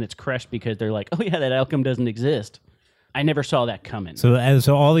that's a man that's crushed because they're like, oh, yeah, that outcome doesn't exist. I never saw that coming. So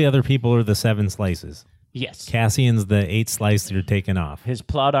all the other people are the 7 slices. Yes. Cassian's the 8 slice you're taking off. His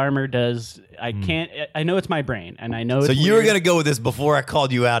plot armor does. I know it's my brain, and I know it's So you were weird. going to go with this before I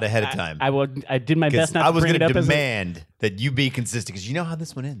called you out ahead of time. I did my best not I to was bring going it to up as a, demand that you be consistent because you know how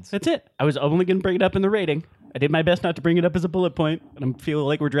this one ends. That's it. I was only going to bring it up in the rating. I did my best not to bring it up as a bullet point, and I feel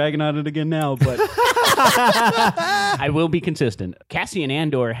like we're dragging on it again now, but I will be consistent. Cassian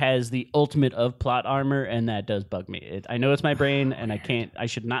Andor has the ultimate of plot armor, and that does bug me. I know it's my brain, and I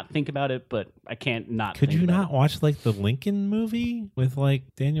should not think about it, but I can't not Could think you about not watch like the Lincoln movie with like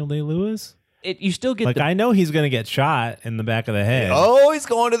Daniel Day-Lewis? You still get Like I know he's gonna get shot in the back of the head. Oh, he's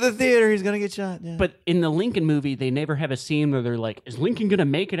going to the theater. He's going to get shot. Yeah. But in the Lincoln movie, they never have a scene where they're like, is Lincoln going to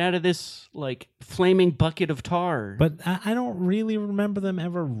make it out of this, like, flaming bucket of tar? But I don't really remember them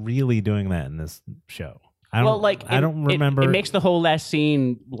ever really doing that in this show. I don't, I it- don't it- remember. It makes the whole last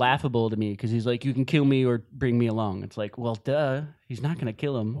scene laughable to me because he's like, "You can kill me or bring me along." It's like, well, duh, he's not going to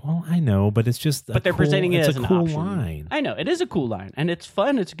kill him. well, I know, but it's just. But they're presenting it it's as a an cool option. line. I know it is a cool line, and it's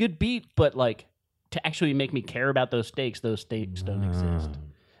fun. It's a good beat, but like to actually make me care about those stakes don't exist.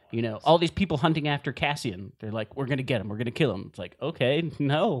 You know, all these people hunting after Cassian. They're like, "We're gonna get him. We're gonna kill him." It's like, okay,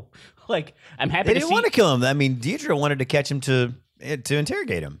 no. Like, I'm happy They to didn't see. want to kill him. I mean, Deidre wanted to catch him to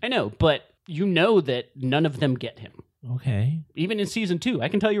interrogate him. I know, but you know that none of them get him. Okay. Even in season 2, I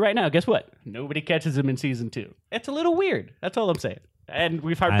can tell you right now. Guess what? Nobody catches him in season 2. It's a little weird. That's all I'm saying. And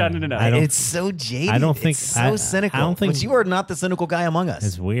we've harped on it enough. I don't- It's so jaded. I don't think- it's so I cynical. don't think- but you are not the cynical guy among us.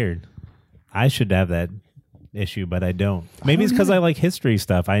 It's weird. I should have that issue, but I don't. Maybe it's because I like history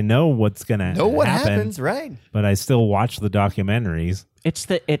stuff. I know what's gonna know what happen, happens, right? but I still watch the documentaries. It's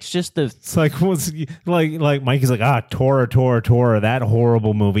just the It's like what's like Mikey's like Tora, that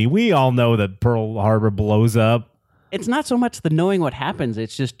horrible movie. We all know that Pearl Harbor blows up. it's not so much the knowing what happens.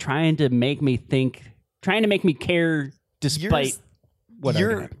 It's just trying to make me care despite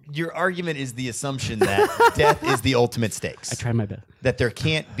whatever. Your argument is the assumption that death is the ultimate stakes. I tried my best. That there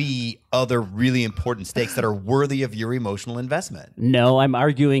can't be other really important stakes that are worthy of your emotional investment. No, I'm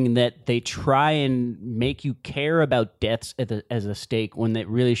arguing that they try and make you care about deaths as a stake when that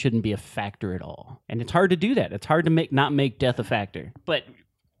really shouldn't be a factor at all. And it's hard to do that. It's hard to not make death a factor. But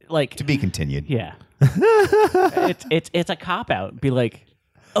like To be continued. yeah. it's a cop out. Be like,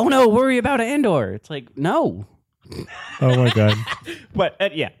 "Oh no, worry about Andor." It's like, "No." Oh my god.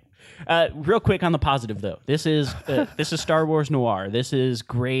 But yeah. Real quick on the positive though, this is Star Wars noir. This is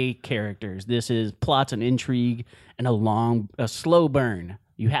gray characters. This is plots and intrigue and a slow burn.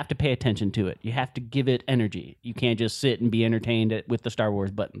 You have to pay attention to it. You have to give it energy. You can't just sit and be entertained with the Star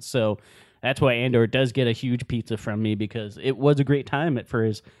Wars buttons. So that's why Andor does get a huge pizza from me because it was a great time at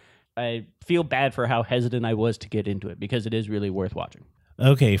first. I feel bad for how hesitant I was to get into it because it is really worth watching.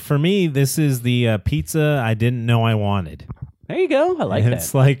 Okay, for me, this is the pizza I didn't know I wanted. There you go. I like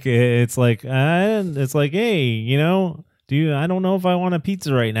It's that. it's like, hey, you know, I don't know if I want a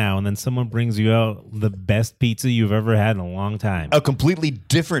pizza right now, and then someone brings you out the best pizza you've ever had in a long time. A completely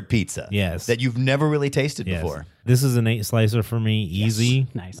different pizza. Yes. That you've never really tasted Yes. before. This is an 8 slicer for me, easy.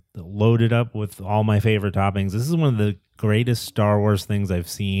 Nice. Loaded up with all my favorite toppings. This is one of the greatest Star Wars things I've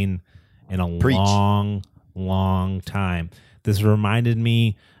seen in a Preach. long time. This reminded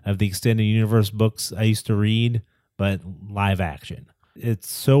me of the Extended Universe books I used to read, but live action. It's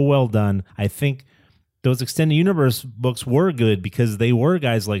so well done. I think those Extended Universe books were good because they were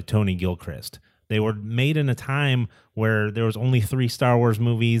guys like Tony Gilchrist. They were made in a time where there was only 3 Star Wars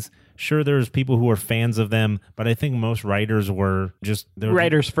movies. Sure, there was people who were fans of them, but I think most writers were just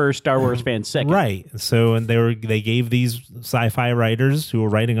Writers first, Star Wars fans second. right. So, and they gave these sci-fi writers who were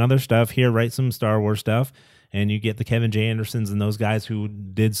writing other stuff here, write some Star Wars stuff, and you get the Kevin J. Andersons and those guys who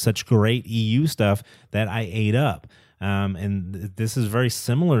did such great EU stuff that I ate up. And this is very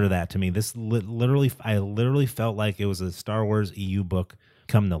similar to that to me. This I literally felt like it was a Star Wars EU book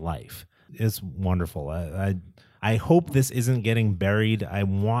come to life. It's wonderful. I hope this isn't getting buried. I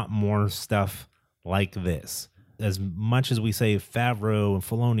want more stuff like this. As much as we say Favreau and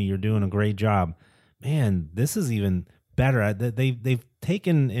Filoni, you're doing a great job, man, this is even better. They've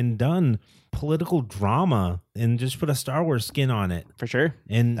taken and done political drama and just put a Star Wars skin on it. For sure.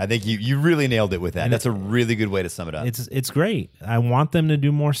 And I think you really nailed it with that. That's a really good way to sum it up. it's great. I want them to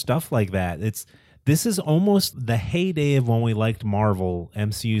do more stuff like that. This is almost the heyday of when we liked Marvel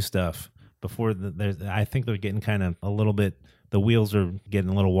MCU stuff. Before I think they're getting kind of a little bit. The wheels are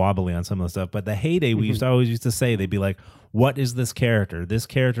getting a little wobbly on some of the stuff. But the heyday we always used to say, they'd be like, "What is this character? This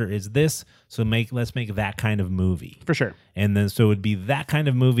character is this. So let's make that kind of movie." For sure. And then so it'd be that kind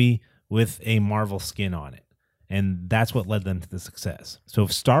of movie with a Marvel skin on it. And that's what led them to the success. So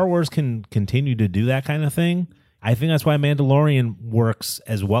if Star Wars can continue to do that kind of thing, I think that's why Mandalorian works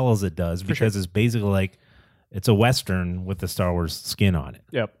as well as it does, because it's basically like it's a Western with the Star Wars skin on it.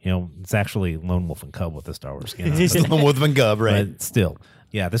 Yep. You know, it's actually Lone Wolf and Cub with the Star Wars skin on It's it. the Wolfman Gub, right? But still,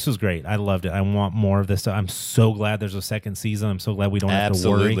 yeah, this was great. I loved it. I want more of this stuff. I'm so glad there's a second season. I'm so glad we don't have to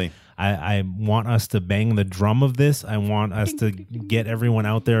worry. Absolutely. I want us to bang the drum of this. I want us to get everyone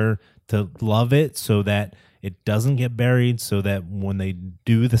out there to love it so that it doesn't get buried, so that when they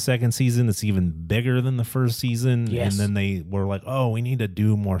do the second season, it's even bigger than the first season. Yes. And then they were like, oh, we need to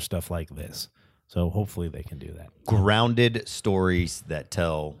do more stuff like this. So hopefully they can do that. Grounded stories that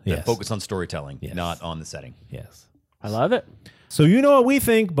Yes. focus on storytelling, Yes. not on the setting. Yes. I love it. So you know what we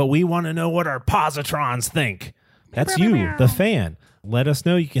think, but we want to know what our positrons think. That's you, the fan. Let us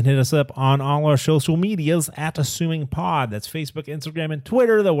know. You can hit us up on all our social medias at Assuming Pod. That's Facebook, Instagram, and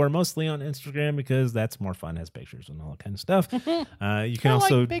Twitter, though we're mostly on Instagram because that's more fun, has pictures and all that kind of stuff. You can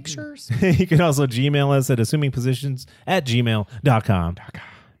also pictures. you can also Gmail us at assumingpositions@gmail.com.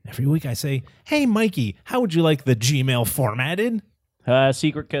 Every week I say, hey, Mikey, how would you like the Gmail formatted?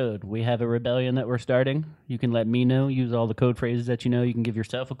 Secret code. We have a rebellion that we're starting. You can let me know. Use all the code phrases that you know. You can give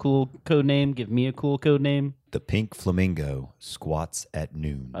yourself a cool code name. Give me a cool code name. The pink flamingo squats at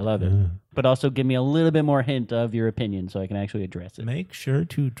noon. I love it. But also give me a little bit more hint of your opinion so I can actually address it. Make sure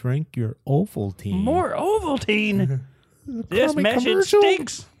to drink your Ovaltine. More Ovaltine. This Comic message commercial?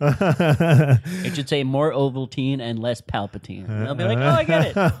 stinks. It should say more Ovaltine and less Palpatine. And I'll be like, oh, I get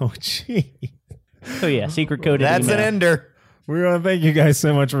it. Oh, gee. So yeah, secret code. That's an ender. We want to thank you guys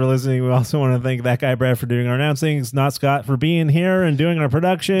so much for listening. We also want to thank that guy, Brad, for doing our announcing. Not Scott for being here and doing our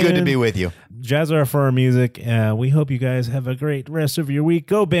production. Good to be with you. Jazzar for our music. We hope you guys have a great rest of your week.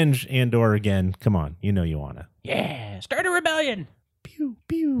 Go binge Andor again. Come on. You know you want to. Yeah, start a rebellion. Pew,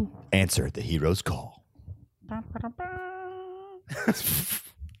 pew. Answer the hero's call.